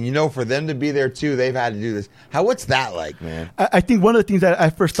hard, and you know for them to be there too, they've had to do this? What's that like, man? I think one of the things that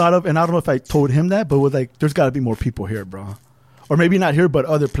I first thought of, and I don't know if I told him that, but was like, there's got to be more people here, bro. Or maybe not here, but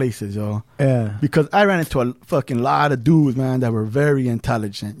other places, yo. Yeah. Because I ran into a fucking lot of dudes, man, that were very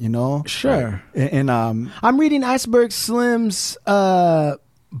intelligent, you know? Sure. And I'm reading Iceberg Slim's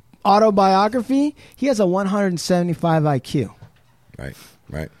autobiography. He has a 175 IQ.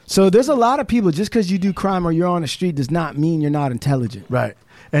 Right. So there's a lot of people, just because you do crime or you're on the street does not mean you're not intelligent. right.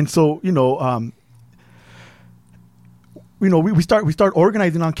 And so, we start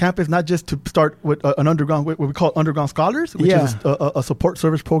organizing on campus, not just to start with an underground, what we call underground scholars, which is a support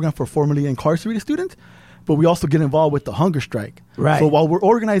service program for formerly incarcerated students. But we also get involved with the hunger strike. Right. So while we're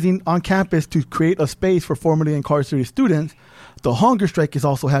organizing on campus to create a space for formerly incarcerated students, the hunger strike is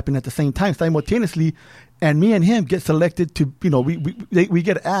also happening at the same time, simultaneously. And me and him get selected to, we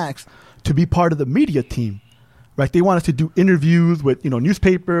get asked to be part of the media team. Right. They want us to do interviews with,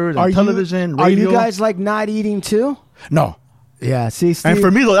 newspapers and television, radio. Are you guys like not eating too? No. Yeah. See, Steve, And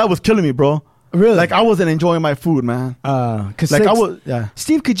for me, though, that was killing me, bro. Really? Like, I wasn't enjoying my food, man.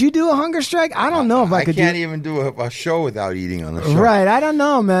 Steve, could you do a hunger strike? I don't know if I could. I can't even do a show without eating on the show. Right, I don't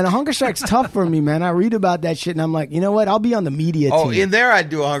know, man. A hunger strike's tough for me, man. I read about that shit, and I'm like, you know what? I'll be on the media team. Oh, in there, I'd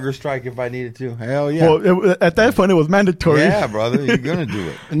do a hunger strike if I needed to. Hell yeah. Well, at that point, it was mandatory. Yeah, brother, you're gonna do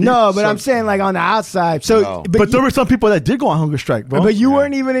it. No, but I'm saying like on the outside. So, No. But there were some people that did go on hunger strike, bro. But you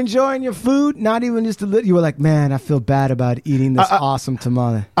weren't even enjoying your food, not even just a little. You were like, man, I feel bad about eating this awesome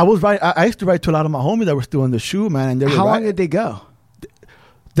tamale. I was right. I used to write to a lot of my homies that were still in the shoe, man. And they were How long did they go?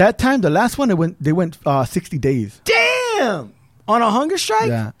 That time, the last one, they went 60 days. Damn! On a hunger strike?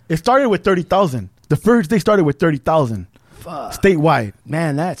 Yeah. It started with 30,000. The first day started with 30,000. Statewide.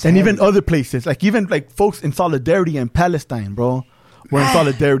 Man, that's And heavy. even other places. Even folks in Solidarity in Palestine, bro. Were in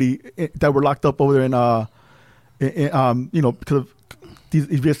Solidarity that were locked up over there because of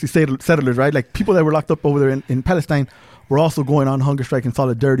these basically settlers, right? Like people that were locked up over there in Palestine were also going on hunger strike in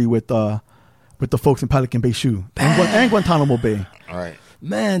Solidarity with the folks in Pelican Bay Shoe and Guantanamo Bay. All right.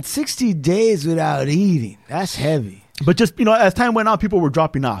 Man, 60 days without eating. That's heavy. But just, as time went on, people were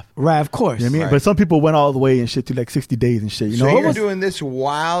dropping off. Right, of course. You know what I mean? Right. But some people went all the way and shit to like 60 days and shit. So you're doing this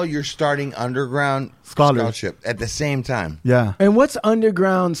while you're starting underground scholarship at the same time. Yeah. And what's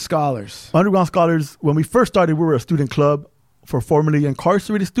Underground Scholars? Underground Scholars, when we first started, we were a student club for formerly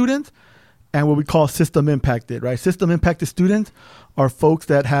incarcerated students and what we call system impacted, right? System impacted students are folks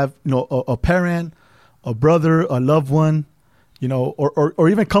that have, a parent, a brother, a loved one, or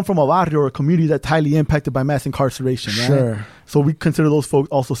even come from a barrio or a community that's highly impacted by mass incarceration, right? Sure. So we consider those folks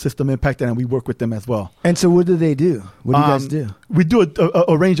also system impacted, and we work with them as well. And so what do they do? What do you guys do? We do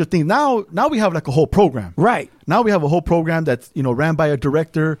a range of things. Now we have like a whole program. Right. Now we have a whole program that's, ran by a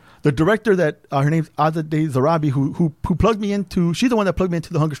director. The director that, her name's Azadeh Zarabi, who plugged me into, she's the one that plugged me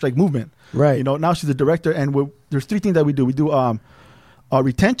into the hunger strike movement. Right. Now she's the director, and there's three things that we do. We do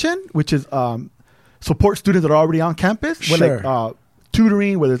retention, which is support students that are already on campus. Sure. Like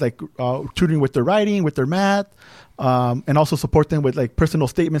tutoring, whether it's like tutoring with their writing, with their math, and also support them with like personal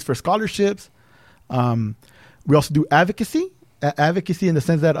statements for scholarships. We also do advocacy in the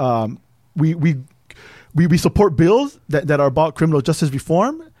sense that we support bills that are about criminal justice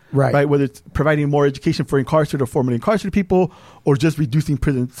reform. Right. Whether it's providing more education for incarcerated or formerly incarcerated people, or just reducing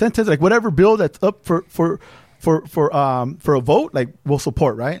prison sentence, like whatever bill that's up for a vote, like we'll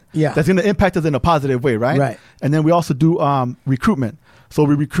support, right? Yeah. That's going to impact us in a positive way, right? Right. And then we also do recruitment. So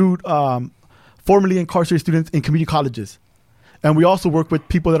we recruit formerly incarcerated students in community colleges. And we also work with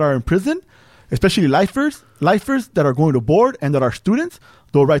people that are in prison, especially lifers that are going to board and that are students.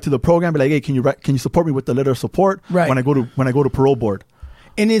 They'll write to the program, be like, hey, can you support me with the letter of support when I go to parole board?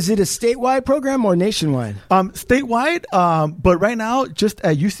 And is it a statewide program or nationwide? Statewide, but right now, just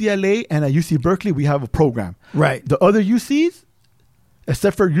at UCLA and at UC Berkeley, we have a program. Right. The other UCs,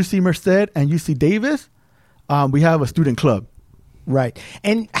 except for UC Merced and UC Davis, we have a student club. Right.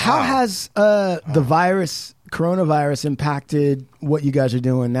 And how has the coronavirus impacted what you guys are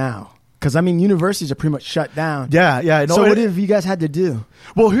doing now? Because, universities are pretty much shut down. Yeah. So what have you guys had to do?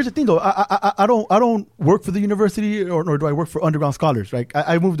 Well, here's the thing, though. I don't work for the university, nor do I work for Underground Scholars, right?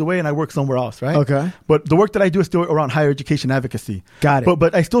 I moved away and I work somewhere else, right? Okay. But the work that I do is still around higher education advocacy. Got it.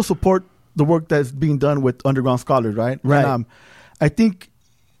 But I still support the work that's being done with Underground Scholars, right? Right. And, I think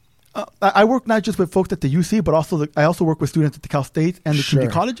I work not just with folks at the UC, but also I also work with students at the Cal State and the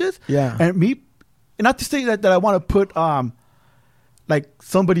community colleges. Yeah. And not to say that I want to put like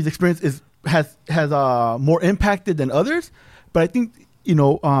somebody's experience has more impacted than others, but I think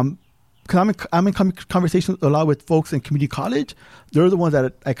because I'm in conversations a lot with folks in community college. They're the ones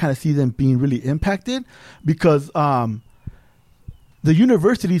that I kind of see them being really impacted because the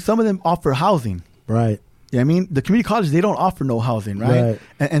universities, some of them offer housing. Right. Yeah, I mean, the community colleges, they don't offer no housing, right?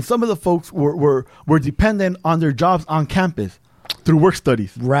 And some of the folks were dependent on their jobs on campus through work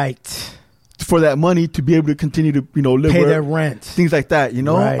studies. Right. For that money to be able to continue to, live Pay their rent. Things like that,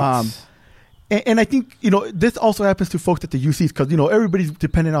 Right. And I think, this also happens to folks at the UCs because, everybody's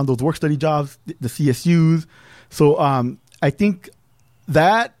dependent on those work study jobs, the CSUs. So I think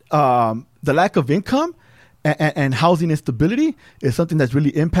that the lack of income and housing instability is something that's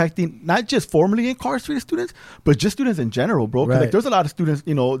really impacting not just formerly incarcerated students, but just students in general, bro. 'Cause, Right. there's a lot of students,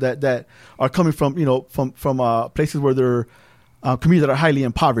 that are coming from, from places where they're communities that are highly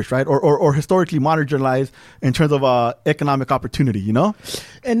impoverished, right? Or historically marginalized in terms of economic opportunity,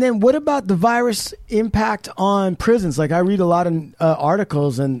 And then what about the virus impact on prisons? Like I read a lot of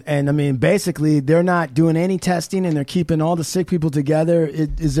articles and I mean, basically they're not doing any testing and they're keeping all the sick people together.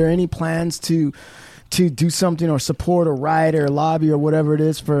 Is there any plans to do something or support or riot or lobby or whatever it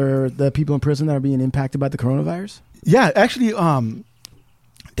is for the people in prison that are being impacted by the coronavirus? Yeah, actually, damn,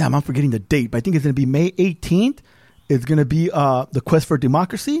 I'm forgetting the date, but I think it's going to be May 18th. It's going to be the Quest for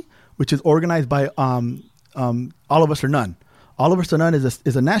Democracy, which is organized by All of Us or None. All of Us or None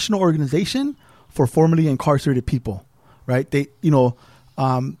is a national organization for formerly incarcerated people, right? They,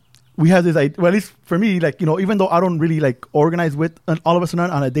 we have this, well, at least for me, even though I don't really organize with All of Us or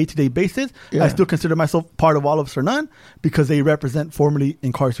None on a day-to-day basis, I still consider myself part of All of Us or None because they represent formerly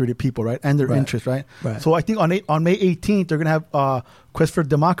incarcerated people, right? And their interests, right? So I think on May 18th, they're going to have Quest for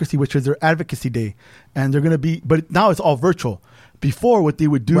Democracy, which is their advocacy day. And they're going to be, but now it's all virtual. Before, what they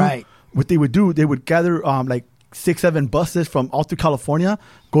would do, they would gather 6-7 buses from all through California,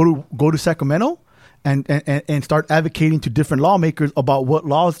 go to Sacramento, and start advocating to different lawmakers about what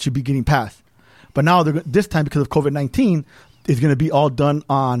laws should be getting passed. But now this time, because of COVID-19, it's going to be all done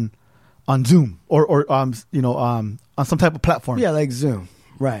on Zoom or on some type of platform. Yeah, like Zoom.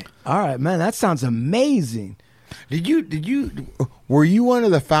 Right. All right, man. That sounds amazing. Were you one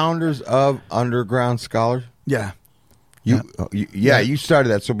of the founders of Underground Scholars? Yeah. You started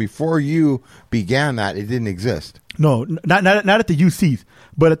that. So before you began that, it didn't exist. No, not at the UCs,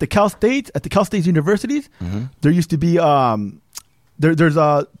 but at the Cal States universities, there used to be there's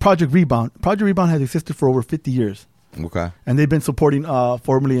a Project Rebound. Project Rebound has existed for over 50 years. Okay, and they've been supporting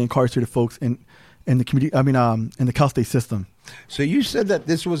formerly incarcerated folks in the community. I mean, in the Cal State system. So you said that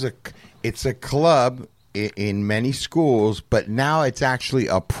this was it's a club in many schools, but now it's actually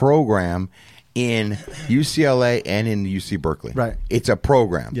a program in UCLA and in UC Berkeley. Right, it's a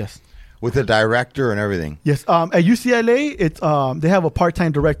program. Yes. With a director and everything. Yes. At UCLA, it's they have a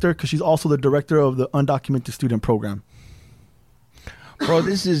part-time director because she's also the director of the undocumented student program. Bro,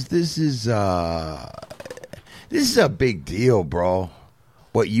 this is a big deal, bro.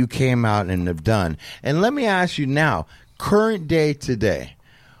 What you came out and have done. And let me ask you now, current day today,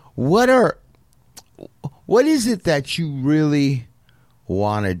 what is it that you really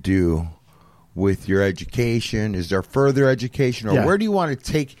want to do with your education? Is there further education, or where do you want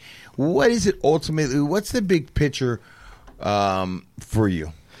to take? What is it ultimately? What's the big picture for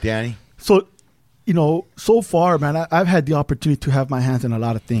you, Danny? So, so far, man, I've had the opportunity to have my hands in a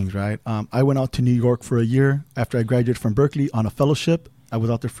lot of things, right? I went out to New York for a year after I graduated from Berkeley on a fellowship. I was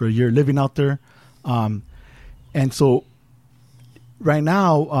out there for a year, living out there. And so right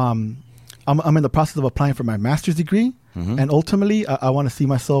now, I'm in the process of applying for my master's degree. And ultimately, I want to see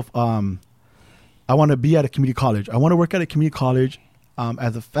myself, I want to be at a community college. I want to work at a community college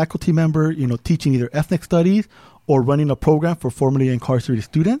as a faculty member, teaching either ethnic studies or running a program for formerly incarcerated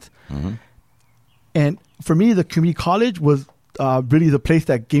students. And for me, the community college was really the place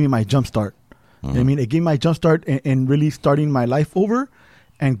that gave me my jump start. I mean, it gave me my jump start in really starting my life over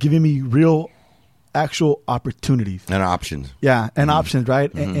and giving me real, actual opportunities. And options. Yeah, and options,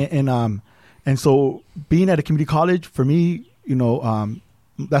 right? And so being at a community college, for me,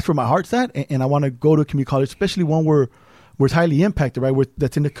 that's where my heart's at. And I want to go to a community college, especially one where it's highly impacted, right?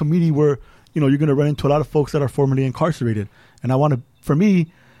 That's in a community where, you're going to run into a lot of folks that are formerly incarcerated. And for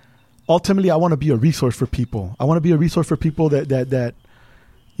me, ultimately, I want to be a resource for people. I want to be a resource for people that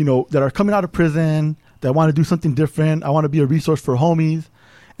are coming out of prison, that want to do something different. I want to be a resource for homies.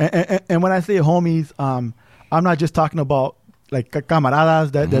 And when I say homies, I'm not just talking about like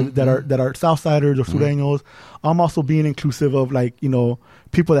camaradas that are Southsiders or Sureños. I'm also being inclusive of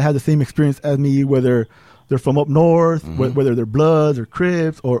people that have the same experience as me, whether they're from up north, whether they're Bloods or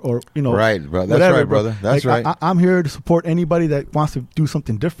Crips or right, bro. That's whatever, right, brother. That's right. I'm here to support anybody that wants to do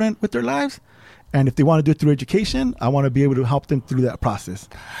something different with their lives, And if they want to do it through education, I want to be able to help them through that process.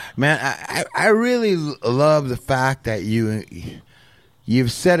 Man, I really love the fact that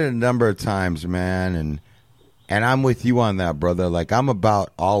you've said it a number of times, man, and I'm with you on that, brother. Like, I'm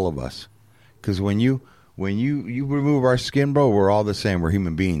about all of us, because when you remove our skin, bro, we're all the same. We're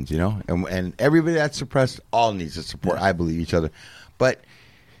human beings, you know, and everybody that's suppressed all needs to support. I believe each other, but.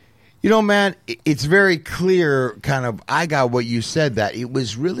 You know, man, it's very clear, kind of, I got what you said, that it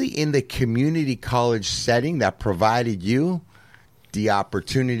was really in the community college setting that provided you the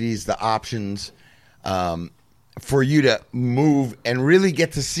opportunities, the options for you to move and really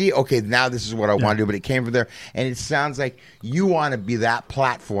get to see, okay, now this is what I want to do, but it came from there. And it sounds like you want to be that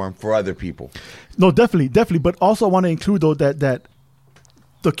platform for other people. No, definitely. But also I want to include, though, that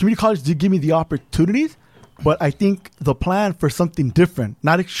the community college did give me the opportunities. But I think the plan for something different,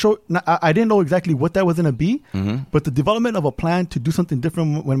 I didn't know exactly what that was going to be, but the development of a plan to do something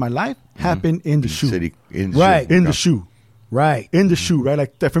different in my life happened in the shoe. In the shoe. Right. In the shoe, right?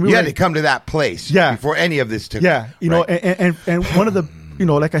 Like that for me. You had to come to that place before any of this took place. You know, and one of the, you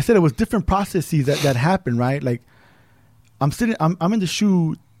know, like I said, it was different processes that happened, right? Like I'm in the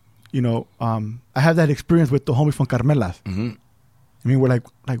shoe, you know, I have that experience with the homies from Carmelas. I mean, we're like,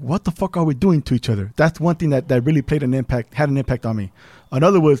 what the fuck are we doing to each other? That's one thing that really had an impact on me.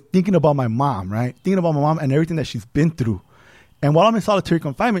 Another was thinking about my mom, right? Thinking about my mom and everything that she's been through. And while I'm in solitary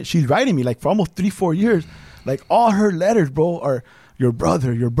confinement, she's writing me, like, for almost 3-4 years, like, all her letters, bro, are your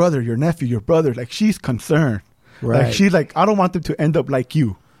brother, your nephew, your brother. Like, she's concerned. Right. Like, she's like, I don't want them to end up like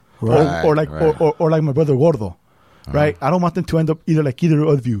you. Right. Or like my brother Gordo, right? I don't want them to end up either like either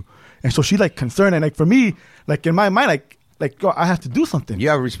of you. And so she's like concerned. And like for me, like in my mind, like, yo, I have to do something. You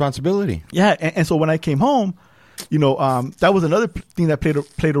have a responsibility. Yeah, and so when I came home, you know, that was another thing that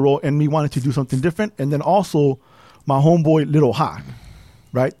played a role in me wanting to do something different. And then also my homeboy, Little Hawk,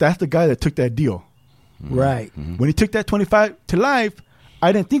 right? That's the guy that took that deal. Right. When he took that 25 to life,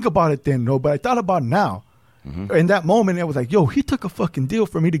 I didn't think about it then, no, but I thought about it now. In that moment, it was like, yo, he took a fucking deal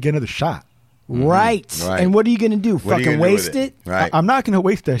for me to get another shot. Right. And what are you going to do? Fucking waste it? Right. I'm not going to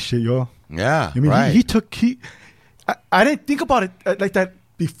waste that shit, yo. Yeah. I mean, I didn't think about it like that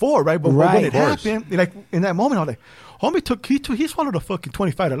before, right? But when it happened, like in that moment, I was like, homie he swallowed a fucking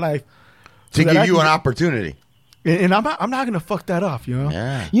 25 to life to give you an opportunity. And I'm not going to fuck that off, you know?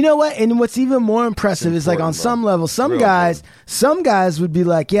 Yeah. You know what? And what's even more impressive is, like, on some level, some guys would be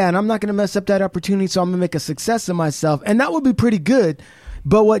like, yeah, and I'm not going to mess up that opportunity, so I'm going to make a success of myself. And that would be pretty good.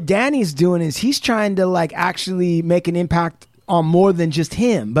 But what Danny's doing is he's trying to, like, actually make an impact on more than just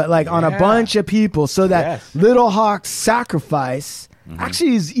him, but like on a bunch of people, so that Little Hawk's sacrifice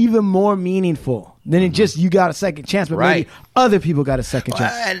actually is even more meaningful than it just you got a second chance, but maybe other people got a second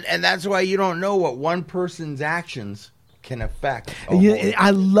chance. And that's why you don't know what one person's actions can affect.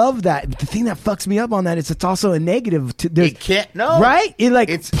 I love that. But the thing that fucks me up on that is it's also a negative. It can't, right?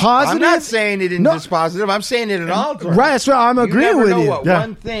 It's positive. I'm not saying it in just positive. I'm saying it in all terms. Right, that's right. I'm agreeing with you. You never know what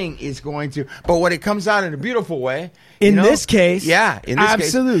one thing is going to, but when it comes out in a beautiful way. In this case,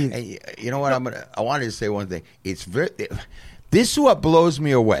 absolutely. Case, you know what? I wanted to say one thing. This is what blows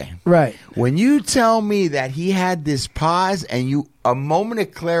me away. Right. When you tell me that he had this pause and a moment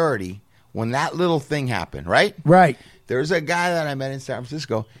of clarity when that little thing happened, right? Right. There's a guy that I met in San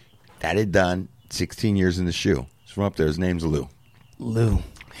Francisco that had done 16 years in the shoe. He's from up there. His name's Lou.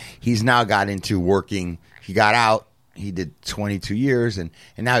 He's now got into working. He got out. He did 22 years, and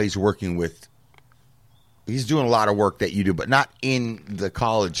now he's working with. He's doing a lot of work that you do, but not in the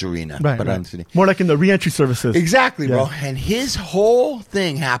college arena. But more like in the reentry services. Exactly, bro. And his whole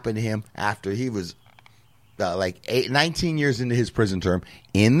thing happened to him after he was 19 years into his prison term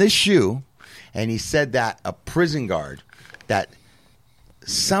in the shoe. And he said that a prison guard, that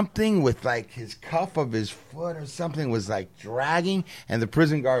something with like his cuff of his foot or something was like dragging. And the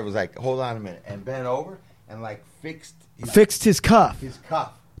prison guard was like, hold on a minute. And bent over and like fixed his cuff. His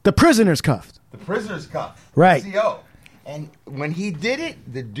cuff. The prisoner's cuff. The prisoner's cuff. Right. CO. And when he did it,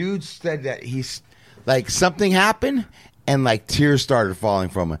 the dude said that he's like something happened and like tears started falling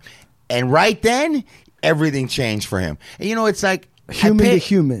from him. And right then, everything changed for him. And you know, it's like human to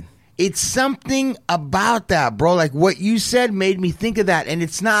human. It's something about that, bro. Like what you said made me think of that. And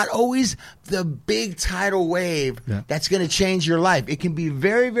it's not always the big tidal wave that's going to change your life. It can be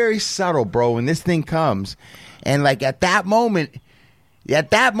very, very subtle, bro, when this thing comes. And like at that moment,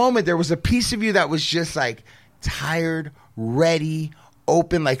 there was a piece of you that was just like tired, ready,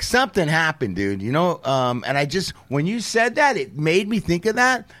 open, like something happened, dude, you know? And when you said that, it made me think of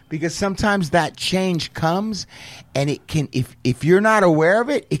that, because sometimes that change comes and it can, if you're not aware of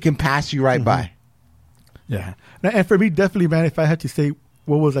it, it can pass you right by. Yeah. And for me, definitely, man, if I had to say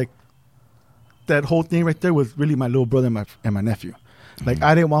what was like that whole thing right there was really my little brother and my nephew. Like,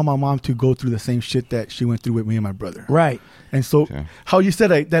 I didn't want my mom to go through the same shit that she went through with me and my brother. Right. And so how you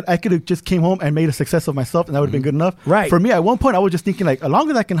said that I could have just came home and made a success of myself and that would have been good enough. Right. For me, at one point, I was just thinking, like, as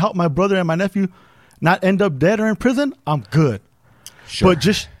long as I can help my brother and my nephew not end up dead or in prison, I'm good. Sure. But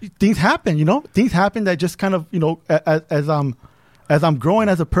just things happen, you know? Things happen that just kind of, you know, as I'm growing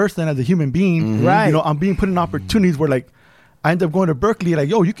as a person, as a human being, Right. you know, I'm being put in opportunities where, like, I end up going to Berkeley, like,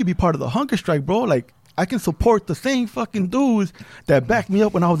 yo, you could be part of the hunger strike, bro. Like, I can support the same fucking dudes that backed me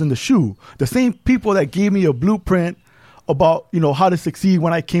up when I was in the shoe. The same people that gave me a blueprint about, you know, how to succeed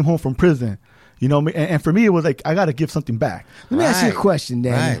when I came home from prison. You know, and for me, it was like, I got to give something back. Let me ask you a question,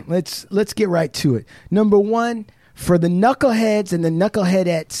 Daniel. Let's get right to it. Number one, for the knuckleheads and the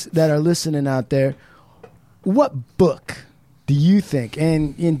knuckleheadettes that are listening out there, what book do you think?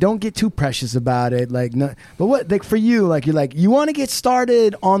 And don't get too precious about it. Like, no, but what, like, for you, like, you're like, you want to get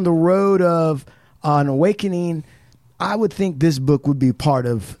started on the road of an awakening. I would think this book would be part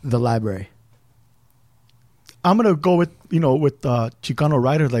of the library. I'm gonna go with Chicano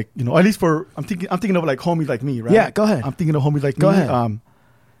writers, like, you know, at least for I'm thinking of like homies like me, right? Yeah, go ahead. I'm thinking of homies like me. Go ahead.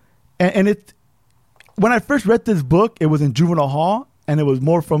 And it, when I first read this book, it was in juvenile hall, and it was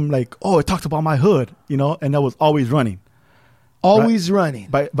more from like, oh, it talks about my hood, you know, and that was Always Running. Always Running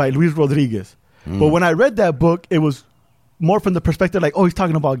by Luis Rodriguez. But when I read that book, it was more from the perspective like, oh, he's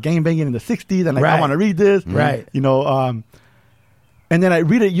talking about gangbanging in the 60s, and like, I want to read this. Right. You know, and then I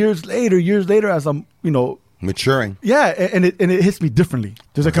read it years later as I'm, you know, maturing. Yeah, and it hits me differently.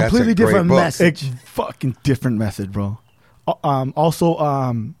 There's a completely different message. A fucking different message, bro. Also,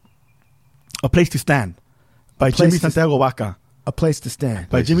 A Place to Stand by Jimmy Santiago Vaca. A Place to Stand.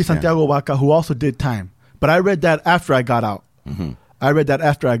 By Jimmy Santiago Vaca, who also did time. But I read that after I got out. I read that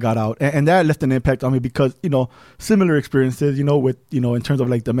after I got out, and that left an impact on me because, you know, similar experiences, you know, with, you know, in terms of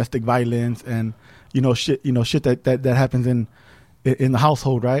like domestic violence and, you know, shit that happens in the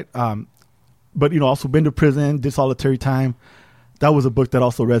household, right? But, you know, also been to prison, did solitary time. That was a book that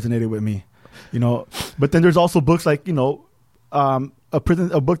also resonated with me, you know. But then there's also books like, you know, a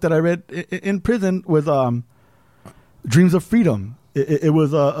book that I read in prison was Dreams of Freedom. It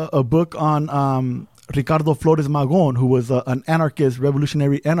was a book on Ricardo Flores Magón, who was an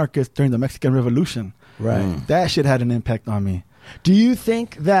revolutionary anarchist during the Mexican Revolution. Right. That shit had an impact on me. Do you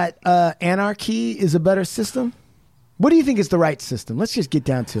think that anarchy is a better system? What do you think is the right system? Let's just get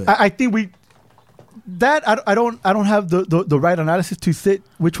down to it. I think I don't have the right analysis to say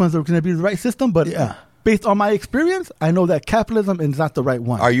which ones are going to be the right system, but based on my experience, I know that capitalism is not the right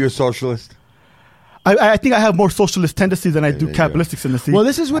one. Are you a socialist? I think I have more socialist tendencies than I do capitalistic tendencies. Well,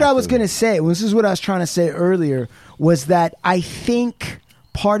 this is what I was going to say. This is what I was trying to say earlier, was that I think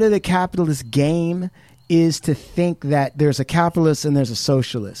part of the capitalist game is to think that there's a capitalist and there's a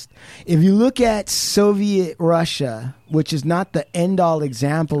socialist. If you look at Soviet Russia, which is not the end-all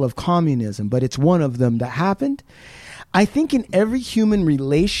example of communism, but it's one of them that happened, I think in every human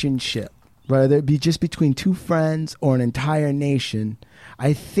relationship, whether it be just between two friends or an entire nation,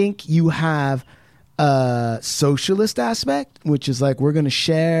 I think you have a socialist aspect, which is like we're going to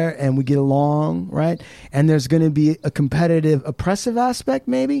share and we get along, right? And there's going to be a competitive, oppressive aspect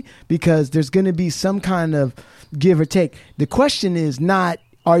maybe, because there's going to be some kind of give or take. The question is not,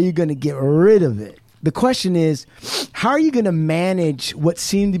 are you going to get rid of it? The question is, how are you going to manage what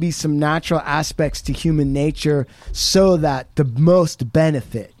seem to be some natural aspects to human nature so that the most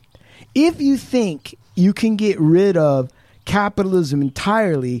benefit? If you think you can get rid of capitalism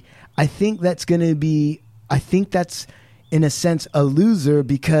entirely, I think that's in a sense a loser,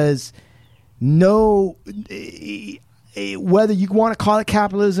 because whether you want to call it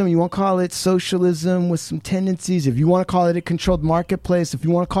capitalism, you want to call it socialism with some tendencies, if you want to call it a controlled marketplace, if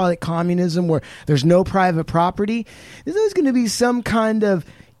you want to call it communism where there's no private property, there's always going to be some kind of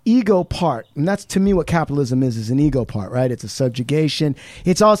ego part. And that's, to me, what capitalism is an ego part, right? It's a subjugation.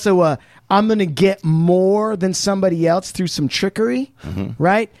 It's also I'm going to get more than somebody else through some trickery,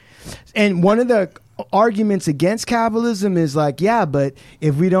 right? And one of the arguments against capitalism is like, yeah, but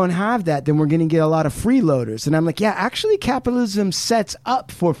if we don't have that, then we're going to get a lot of freeloaders. And I'm like, yeah, actually capitalism sets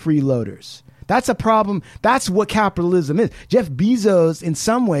up for freeloaders. That's a problem. That's what capitalism is. Jeff Bezos, in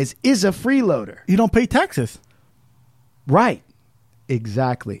some ways, is a freeloader. You don't pay taxes. Right.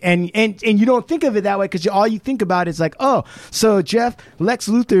 Exactly. And you don't think of it that way, because all you think about is like, oh, so Lex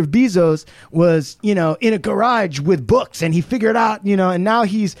Luthor Bezos was, in a garage with books, and he figured out, and now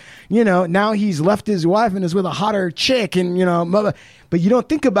he's left his wife and is with a hotter chick, and, but you don't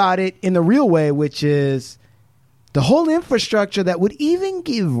think about it in the real way, which is the whole infrastructure that would even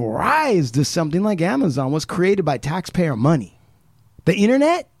give rise to something like Amazon was created by taxpayer money. The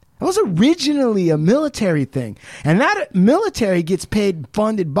internet, That was originally a military thing. And that military gets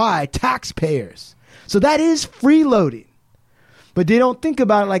funded by taxpayers. So that is freeloading. But they don't think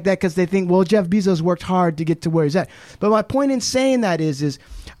about it like that because they think, well, Jeff Bezos worked hard to get to where he's at. But my point in saying that is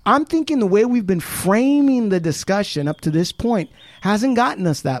I'm thinking the way we've been framing the discussion up to this point hasn't gotten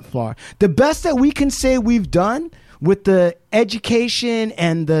us that far. The best that we can say we've done with the education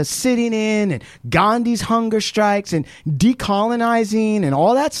and the sitting in and Gandhi's hunger strikes and decolonizing and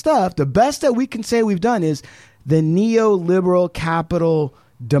all that stuff, the best that we can say we've done is the neoliberal capital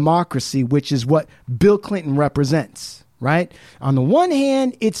democracy, which is what Bill Clinton represents, right? On the one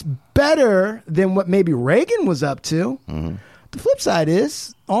hand, it's better than what maybe Reagan was up to. Mm-hmm. The flip side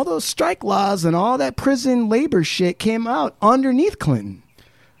is all those strike laws and all that prison labor shit came out underneath Clinton.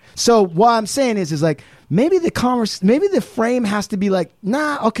 So what I'm saying is like, maybe the frame has to be like,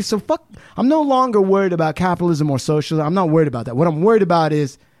 nah, okay, so fuck, I'm no longer worried about capitalism or socialism. I'm not worried about that. What I'm worried about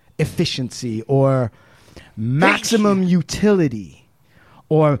is efficiency or maximum utility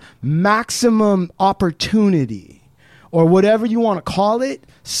or maximum opportunity or whatever you want to call it,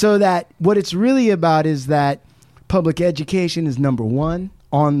 so that what it's really about is that public education is number one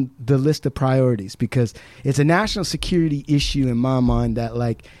on the list of priorities, because it's a national security issue in my mind that,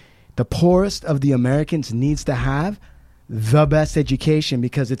 like, the poorest of the Americans needs to have the best education,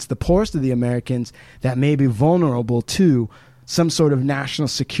 because it's the poorest of the Americans that may be vulnerable to some sort of national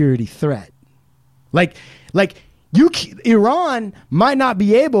security threat. Like Iran might not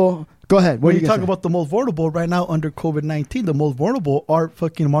be able. Go ahead. When you talk about the most vulnerable right now under COVID-19, the most vulnerable are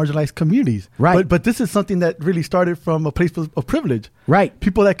fucking marginalized communities. Right. But this is something that really started from a place of privilege. Right.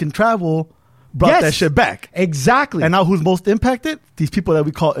 People that can travel brought that shit back. Exactly. And now who's most impacted? These people that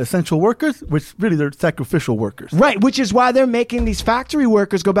we call essential workers, which really they're sacrificial workers. Right, which is why they're making these factory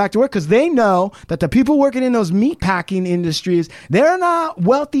workers go back to work, because they know that the people working in those meat packing industries, they're not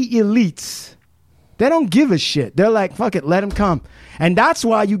wealthy elites. They don't give a shit. They're like, fuck it, let them come. And that's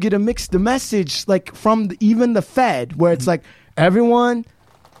why you get a mixed message, like from even the Fed, where it's like, everyone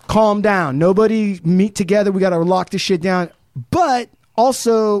calm down. Nobody meet together. We got to lock this shit down. But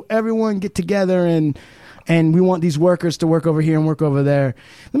also, everyone get together and we want these workers to work over here and work over there.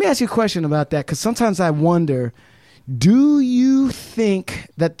 Let me ask you a question about that, because sometimes I wonder, do you think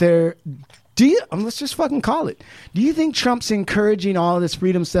that let's just fucking call it. Do you think Trump's encouraging all of this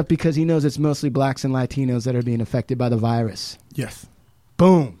freedom stuff because he knows it's mostly blacks and Latinos that are being affected by the virus? Yes.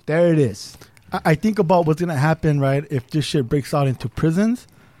 Boom. There it is. I think about what's going to happen, right, if this shit breaks out into prisons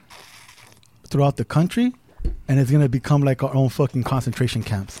throughout the country, and it's going to become like our own fucking concentration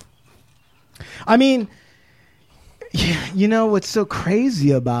camps. I mean, you know what's so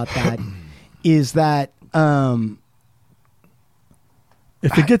crazy about that is that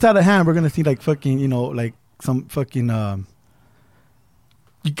if it gets out of hand, we're going to see like fucking, like some fucking you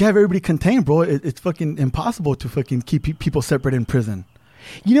have everybody contained, bro. It's fucking impossible to fucking keep people separate in prison.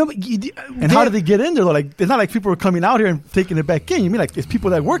 And how do they get in there though? Like, it's not like people are coming out here and taking it back in. You mean like it's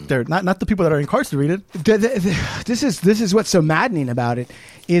people that work there, not the people that are incarcerated. This is what's so maddening about it,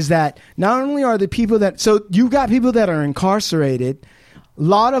 is that not only are the people so you've got people that are incarcerated. A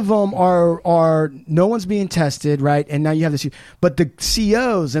lot of them are no one's being tested, right? And now you have this, but the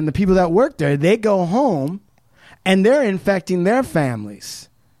COs and the people that work there, they go home and they're infecting their families.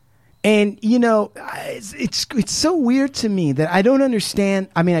 And, it's so weird to me that I don't understand.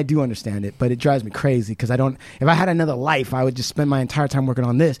 I mean, I do understand it, but it drives me crazy because if I had another life, I would just spend my entire time working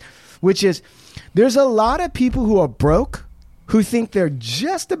on this, which is there's a lot of people who are broke who think they're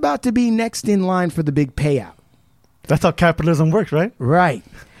just about to be next in line for the big payout. That's how capitalism works, right? Right.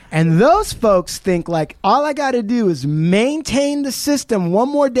 And those folks think like, all I got to do is maintain the system one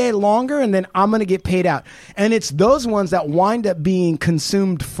more day longer and then I'm going to get paid out. And it's those ones that wind up being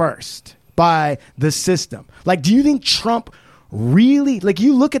consumed first by the system. Like, do you think Trump really, like,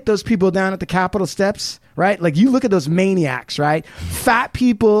 you look at those people down at the Capitol steps, right? Like, you look at those maniacs, right? Fat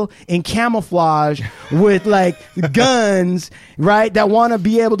people in camouflage with like guns, right? That want to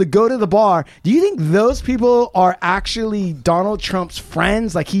be able to go to the bar. Do you think those people are actually Donald Trump's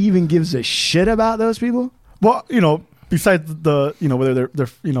friends? Like, he even gives a shit about those people? Well, besides the, whether they're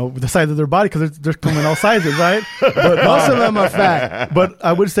the size of their body, because they're coming all sizes, right? But most of them are fat. But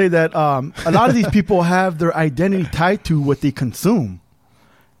I would say that a lot of these people have their identity tied to what they consume.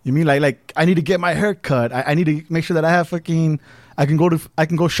 You mean like I need to get my hair cut. I need to make sure that I have fucking I can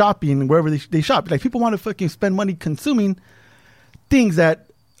go shopping wherever they shop. Like, people want to fucking spend money consuming things that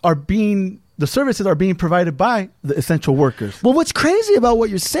the services are being provided by the essential workers. Well, what's crazy about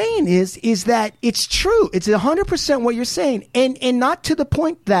what you're saying is that it's true. It's 100% what you're saying, and not to the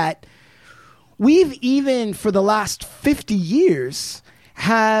point that we've even for the last 50 years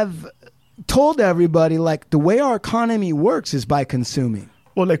have told everybody, like, the way our economy works is by consuming.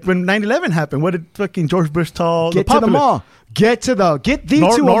 Well, like when 9/11 happened, what did fucking George Bush tell Get the to the populace? mall. Get to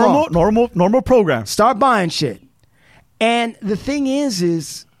the Normal program. Start buying shit. And the thing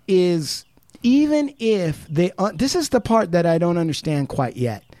is even if they, this is the part that I don't understand quite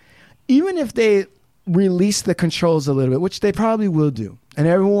yet. Even if they release the controls a little bit, which they probably will do, and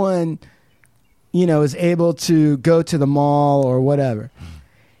everyone, is able to go to the mall or whatever,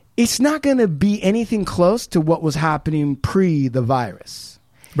 it's not going to be anything close to what was happening pre the virus.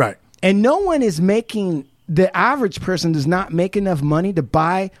 Right. And no one is making, the average person does not make enough money to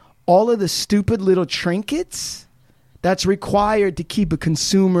buy all of the stupid little trinkets that's required to keep a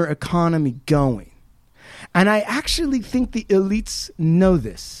consumer economy going. And I actually think the elites know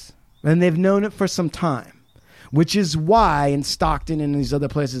this, and they've known it for some time, which is why in Stockton and these other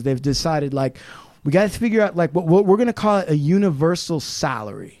places, they've decided, like, we got to figure out, like, what we're going to call it a universal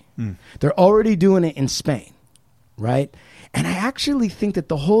salary. They're already doing it in Spain, right? And I actually think that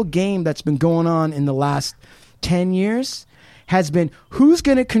the whole game that's been going on in the last 10 years has been, who's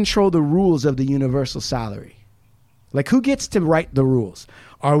going to control the rules of the universal salary? Like, who gets to write the rules?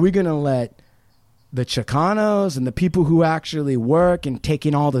 Are we going to let the Chicanos and the people who actually work and take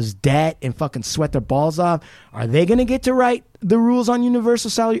in all this debt and fucking sweat their balls off, are they going to get to write the rules on universal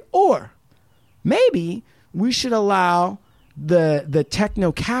salary? Or maybe we should allow the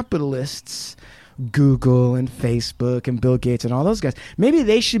techno-capitalists, Google and Facebook and Bill Gates and all those guys, maybe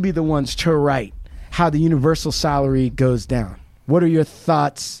they should be the ones to write how the universal salary goes down. What are your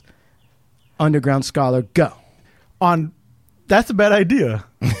thoughts, Underground Scholar? Go. That's a bad idea.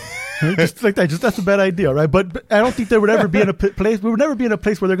 Just like that, that's a bad idea, right? But I don't think there would ever be in a place. We would never be in a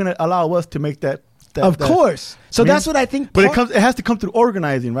place where they're going to allow us to make that. Of course. So that's what I think. But it has to come through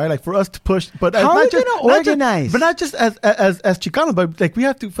organizing, right? Like for us to push. But how are we going to organize? But not just as Chicanos, but like we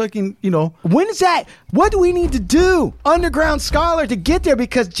have to fucking, When is that? What do we need to do, Underground Scholar, to get there?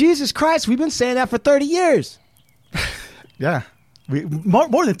 Because Jesus Christ, we've been saying that for 30 years. Yeah.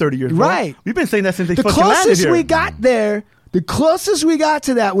 More than 30 years, bro. Right. We've been saying that since they the fucking landed here. The closest we got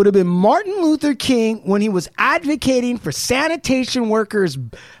to that would have been Martin Luther King when he was advocating for sanitation workers'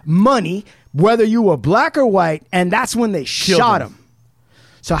 money, whether you were black or white, and that's when they shot him.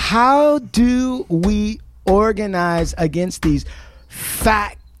 So how do we organize against these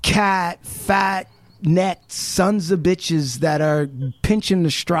fat net sons of bitches that are pinching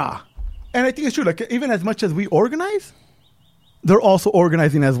the straw? And I think it's true. Like even as much as we organize, they're also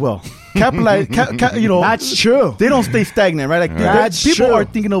organizing as well. Capitalize, That's true. They don't stay stagnant, right? Like That's people true. are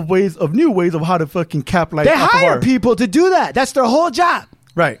thinking of new ways of how to fucking capitalize. They hire people to do that. That's their whole job.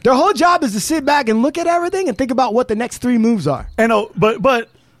 Right. Their whole job is to sit back and look at everything and think about what the next 3 moves are. And but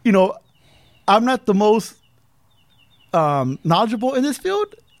I'm not the most knowledgeable in this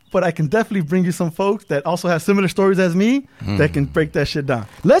field, but I can definitely bring you some folks that also have similar stories as me that can break that shit down.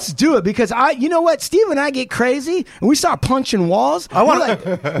 Let's do it, because you know what, Steve and I get crazy and we start punching walls.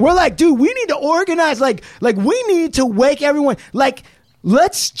 We're like, dude, we need to organize. Like we need to wake everyone. Like,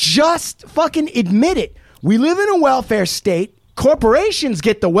 let's just fucking admit it. We live in a welfare state. Corporations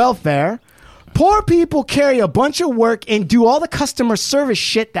get the welfare. Poor people carry a bunch of work and do all the customer service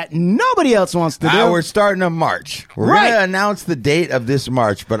shit that nobody else wants to do. We're starting a march. We're going to announce the date of this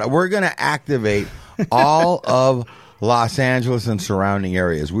march, but we're going to activate all of Los Angeles and surrounding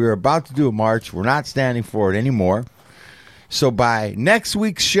areas. We're about to do a march. We're not standing for it anymore. So by next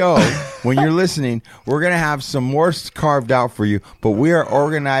week's show, when you're listening, we're going to have some more carved out for you, but we are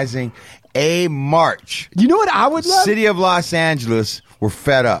organizing a march. You know what I would love? City of Los Angeles, we're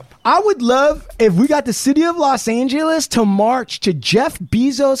fed up. I would love if we got the city of Los Angeles to march to Jeff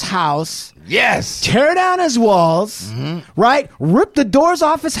Bezos' house. Yes. Tear down his walls, right? Rip the doors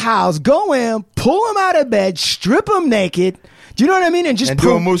off his house, go in, pull him out of bed, strip him naked. Do you know what I mean? And just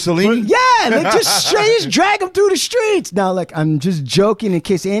do a Mussolini? Yeah, like just drag him through the streets. Now, like, I'm just joking in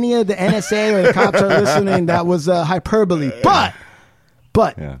case any of the NSA or the cops are listening. That was hyperbole.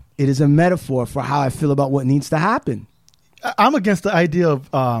 But it is a metaphor for how I feel about what needs to happen. I'm against the idea of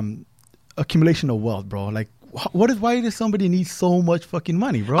accumulation of wealth, bro. Like, why does somebody need so much fucking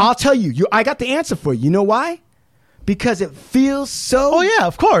money, bro? I'll tell you. I got the answer for you. You know why? Because it feels so. Oh yeah,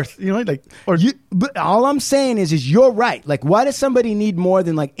 of course. But all I'm saying is you're right. Like, why does somebody need more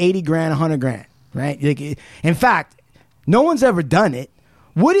than like 80 grand, 100 grand, right? Like, in fact, no one's ever done it.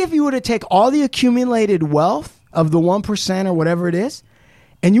 What if you were to take all the accumulated wealth of the 1% or whatever it is,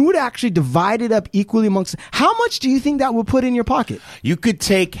 and you would actually divide it up equally amongst... How much do you think that would put in your pocket? You could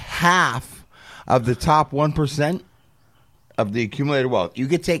take half of the top 1% of the accumulated wealth. You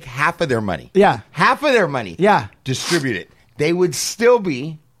could take half of their money. Yeah. Half of their money. Yeah. Distribute it. they would still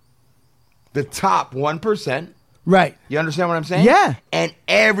be the top 1%. Right. You understand what I'm saying? Yeah. And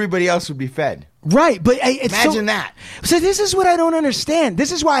everybody else would be fed. Right, but it's Imagine that. So this is what I don't understand.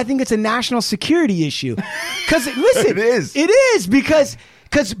 This is why I think it's a national security issue. Because listen, it is because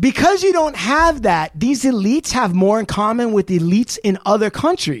you don't have that. These elites have more in common with elites in other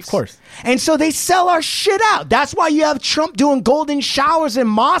countries, Of course. and so they sell our shit out. That's why you have Trump doing golden showers in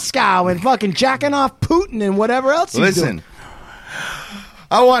Moscow and fucking jacking off Putin and whatever else he's doing. Listen,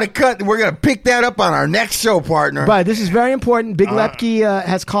 I want to cut. We're going to pick that up on our next show, partner. But this is very important. Big Lepke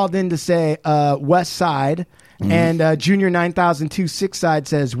has called in to say West Side, and Junior 9026 side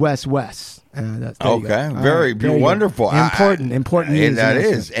says West. Okay, very wonderful. Important news. And that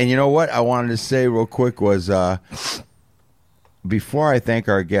is. And you know what I wanted to say real quick was before I thank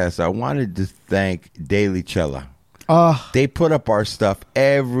our guests, I wanted to thank Daily Cella. They put up our stuff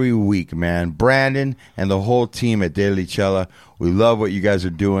every week, man. Brandon and the whole team at Daily Cella, we love what you guys are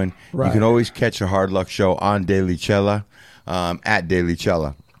doing. Right. You can always catch a Hard Luck show on Daily Cella, at Daily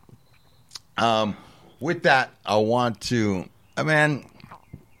Cella. With that, I want to,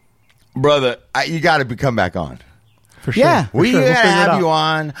 brother, you got to come back on. For sure. Yeah. For sure. We We'll gotta figure it have out. you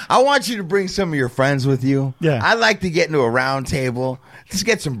on. I want you to bring some of your friends with you. Yeah. I'd like to get into a round table. Let's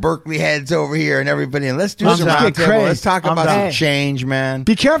get some Berkeley heads over here and everybody, and let's do I'm some down. round table. Crazy. Let's talk I'm about down. some change, man.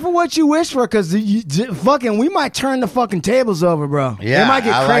 Be careful what you wish for, because we might turn the fucking tables over, bro. Yeah, it might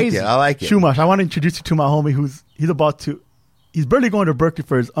get I crazy. like it. I like it. Shumash, I want to introduce you to my homie he's barely going to Berkeley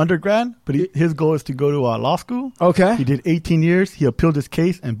for his undergrad, but his goal is to go to law school. Okay. He did 18 years. He appealed his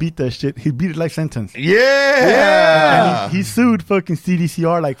case and beat that shit. He beat it life sentence. Yeah. And he sued fucking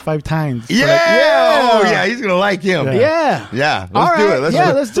CDCR like 5 times. Yeah. For, like, Oh, yeah. He's going to like him. Yeah. Yeah. Let's All do right. it. Let's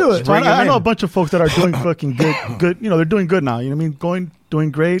Let's do it. So Bring him I know in. a bunch of folks that are doing fucking good. You know, they're doing good now. You know what I mean?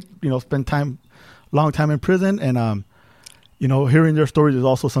 Doing great. You know, spend long time in prison, and you know, hearing their stories is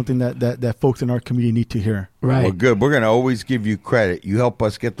also something that folks in our community need to hear. Right. Well, good. We're going to always give you credit. You help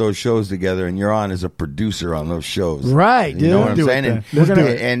us get those shows together, and you're on as a producer on those shows. Right, You know what I'm dude. saying? Let's do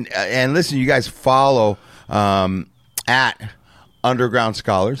it. And listen, you guys follow at Underground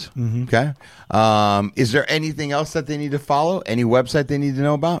Scholars. Okay. Is there anything else that they need to follow? Any website they need to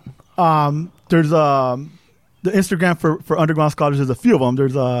know about? There's the Instagram for Underground Scholars. There's a few of them.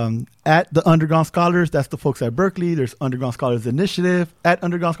 There's at the Underground Scholars. That's the folks at Berkeley. There's Underground Scholars Initiative. At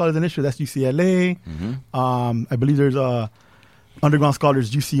Underground Scholars Initiative, that's UCLA. I believe there's Underground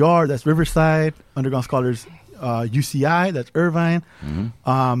Scholars UCR. That's Riverside. Underground Scholars UCI. That's Irvine.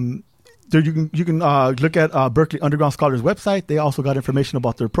 There you can look at Berkeley Underground Scholars website. They also got information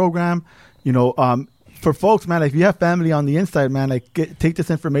about their program. You know, for folks, man, like if you have family on the inside, man, like take this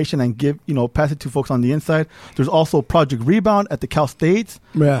information and pass it to folks on the inside. There's also Project Rebound at the Cal States,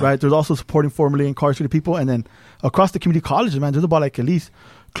 right? There's also supporting formerly incarcerated people, and then across the community colleges, man, there's about like at least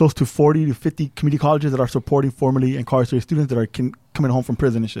close to 40 to 50 community colleges that are supporting formerly incarcerated students that are coming home from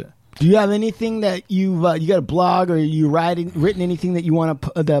prison and shit. Do you have anything that you got a blog, or you written anything that you want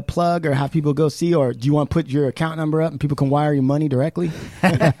to plug or have people go see, or do you want to put your account number up and people can wire you money directly?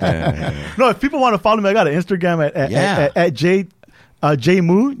 No, if people want to follow me, I got an Instagram at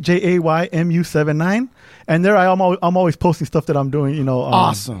Jaymu JAYMU79, and there I'm always posting stuff that I'm doing. You know,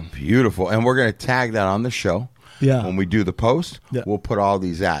 Awesome, Beautiful. And we're going to tag that on the show. Yeah. When we do the post, Yeah. we'll put all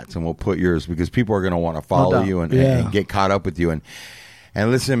these ads and we'll put yours, because people are going to want to follow doubt. you and get caught up with you. And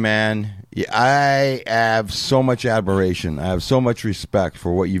listen, man, I have so much admiration. I have so much respect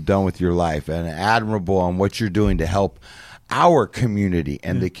for what you've done with your life, and admirable on what you're doing to help our community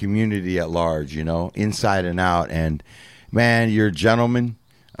and the community at large, you know, inside and out. And, man, you're a gentleman.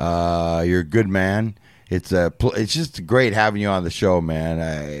 You're a good man. It's just great having you on the show,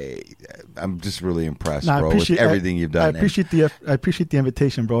 man. I'm just really impressed, bro, with everything you've done. I appreciate the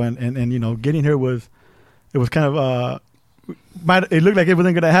invitation, bro. And you know, getting here was kind of it looked like it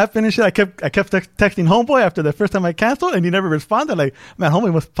wasn't gonna happen and shit. I kept texting homeboy after the first time I canceled, and he never responded. Like, man,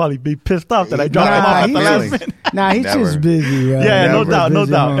 homeboy must probably be pissed off that I dropped him off at the last minute. Nah, he's Never. just busy, right? Yeah, no Never doubt.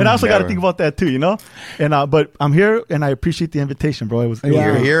 busy. And I also got to Never. think about that too, you know. And but I'm here, and I appreciate the invitation, bro. It was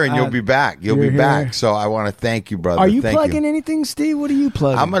You're here, and you'll be back. You'll be you're back. here. So I want to thank you, brother. Are you Thank plugging anything, Steve? What are you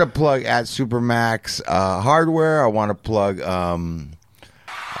plugging? I'm going to plug at Supermax Hardware. I want to plug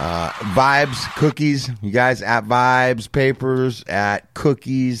Vibes Cookies. You guys at Vibes Papers, at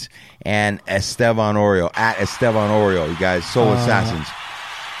Cookies, and Esteban Oreo. At Esteban Oreo. You guys, Soul Assassins.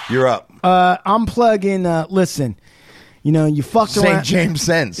 You're up. I'm plugging. Listen, you know, you fucked around. St. James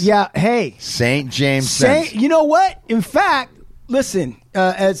Sense. Yeah. Hey. St. James Sense. You know what? In fact, listen.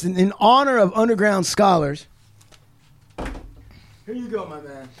 In honor of Underground Scholars, Here you go, my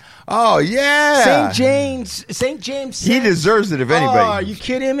man. Oh yeah, St. James. He deserves it if anybody. Oh, are you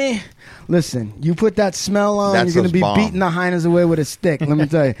kidding me? Listen, you put that smell on, That's you're going to be bomb. beating the hyenas away with a stick. Let me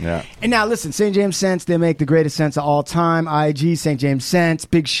tell you. Yeah. And now, listen, St. James Scents, they make the greatest scents of all time. IG, St. James Scents.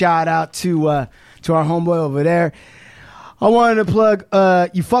 Big shout out to our homeboy over there. I wanted to plug,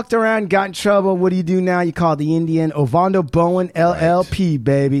 you fucked around, got in trouble. What do you do now? You call the Indian Ovando Bowen LLP,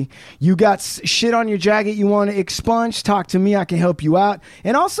 baby. You got shit on your jacket you want to expunge? Talk to me. I can help you out.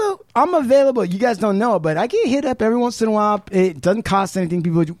 And also, I'm available. You guys don't know, but I get hit up every once in a while. It doesn't cost anything.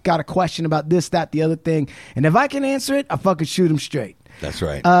 People got a question about this, that, the other thing. And if I can answer it, I fucking shoot them straight. That's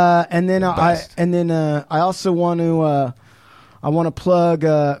right. And then I also want to... I want to plug,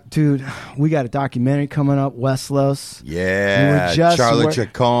 dude, we got a documentary coming up, Westlos. Yeah, Charlie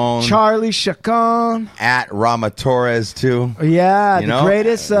Chacon. At Rama Torres, too. Yeah, the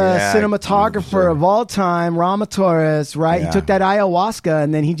greatest cinematographer of all time, Rama Torres, right? Yeah. He took that ayahuasca,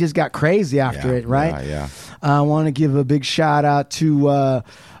 and then he just got crazy after it, right? Yeah. I want to give a big shout out to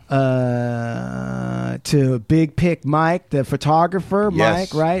Big Pick Mike, the photographer.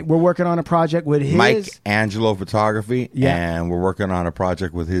 Yes. Mike, right? We're working on a project with his Mike Angelo Photography, Yeah. and we're working on a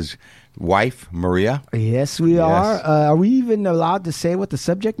project with his wife, Maria. Yes, we are. Are we even allowed to say what the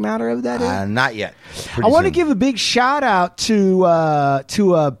subject matter of that is? Not yet. I want to give a big shout out to a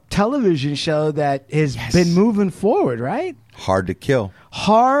television show that has been moving forward, right? Hard to Kill.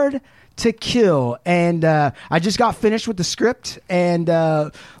 Hard to Kill. And I just got finished with the script, and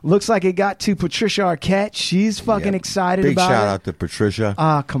looks like it got to Patricia Arquette. She's fucking excited Big about shout it. out to Patricia.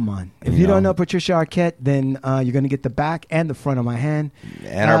 Come on. If you don't know Patricia Arquette, then you're going to get the back and the front of my hand.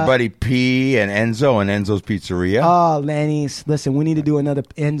 And our buddy P and Enzo's Pizzeria. Oh, Lenny's. Listen, we need to do another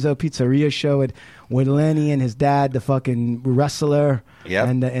Enzo Pizzeria show with Lenny and his dad, the fucking wrestler. Yep.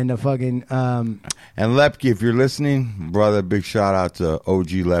 And the fucking... And Lepke, if you're listening, brother, big shout out to OG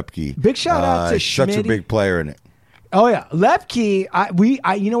Lepke. Big shout out to such a Schmitty. big player in it. Oh yeah, Lepke.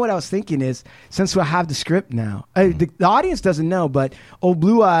 You know what I was thinking is, since we have the script now, the audience doesn't know, but Old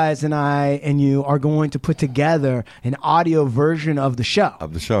Blue Eyes and I and you are going to put together an audio version of the show.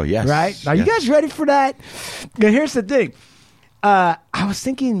 Yes. Right? Are you guys ready for that? Now, here's the thing. I was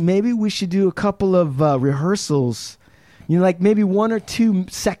thinking maybe we should do a couple of rehearsals. You know, like maybe 1 or 2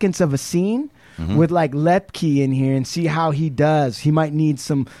 seconds of a scene with like Lepke in here and see how he does. He might need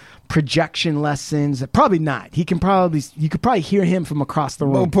some projection lessons. Probably not. You could probably hear him from across the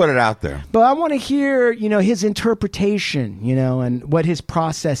room. We'll put it out there. But I want to hear, his interpretation, and what his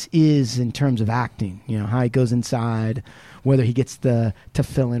process is in terms of acting. How he goes inside, whether he gets the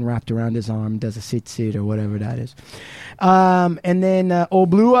tefillin wrapped around his arm, does a sit or whatever that is. And then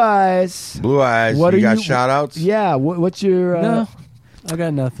Old Blue Eyes. Blue Eyes, you got shout outs? Yeah. What's your... No, I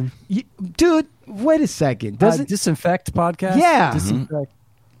got nothing. Dude, wait a second. Disinfect podcast? Yeah.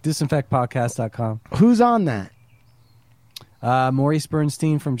 Disinfectpodcast.com. Who's on that? Maurice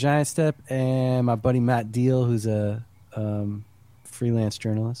Bernstein from Giant Step and my buddy Matt Deal, who's a freelance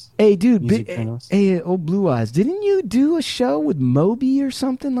journalist. Hey, dude. Journalist. Hey, Old Blue Eyes. Didn't you do a show with Moby or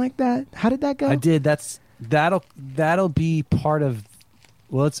something like that? How did that go? I did. That'll be part of...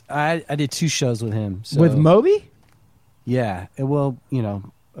 Well, I did 2 shows with him. So, with Moby? Yeah.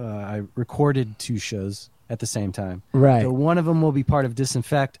 I recorded 2 shows at the same time. Right. So one of them will be part of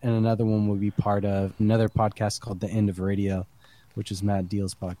Disinfect, and another one will be part of another podcast called The End of Radio, which is Matt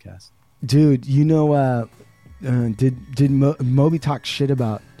Deal's podcast. Dude, did Moby talk shit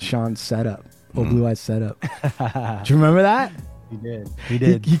about Sean's setup? Old Blue Eyes setup. Do you remember that? He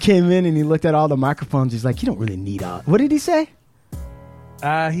did. He came in and he looked at all the microphones. He's like, you don't really need all... What did he say?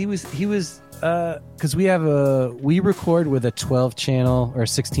 He was because we record with a 12 channel or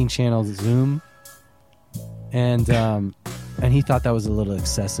 16 channel Zoom, and he thought that was a little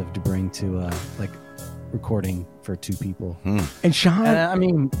excessive to bring to recording for 2 people. And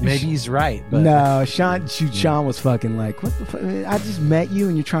Sean, maybe he's right, but no, Sean was fucking like, what the fuck? I just met you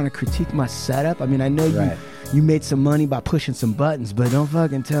and you're trying to critique my setup. I know you made some money by pushing some buttons, but don't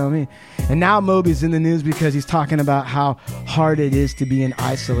fucking tell me. And now Moby's in the news because he's talking about how hard it is to be in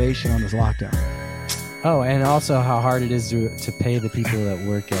isolation on this lockdown. Oh, and also how hard it is to pay the people that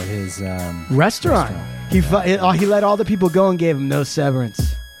work at his restaurant. He let all the people go and gave them no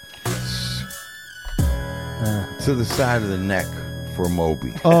severance. To the side of the neck for Moby.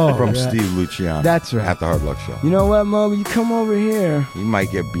 From Steve Luciano. That's right. At the Hard Luck Show. You know what, Moby? You come over here. You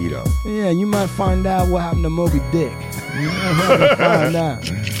might get beat up. Yeah, you might find out what happened to Moby Dick. You might find out.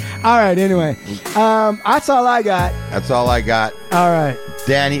 All right, anyway. That's all I got. All right.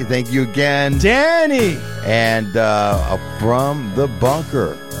 Danny, thank you again. Danny! And from the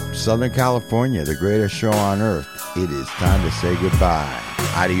bunker, Southern California, the greatest show on earth. it is time to say goodbye.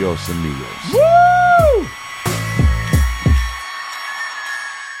 Adios, amigos. Woo!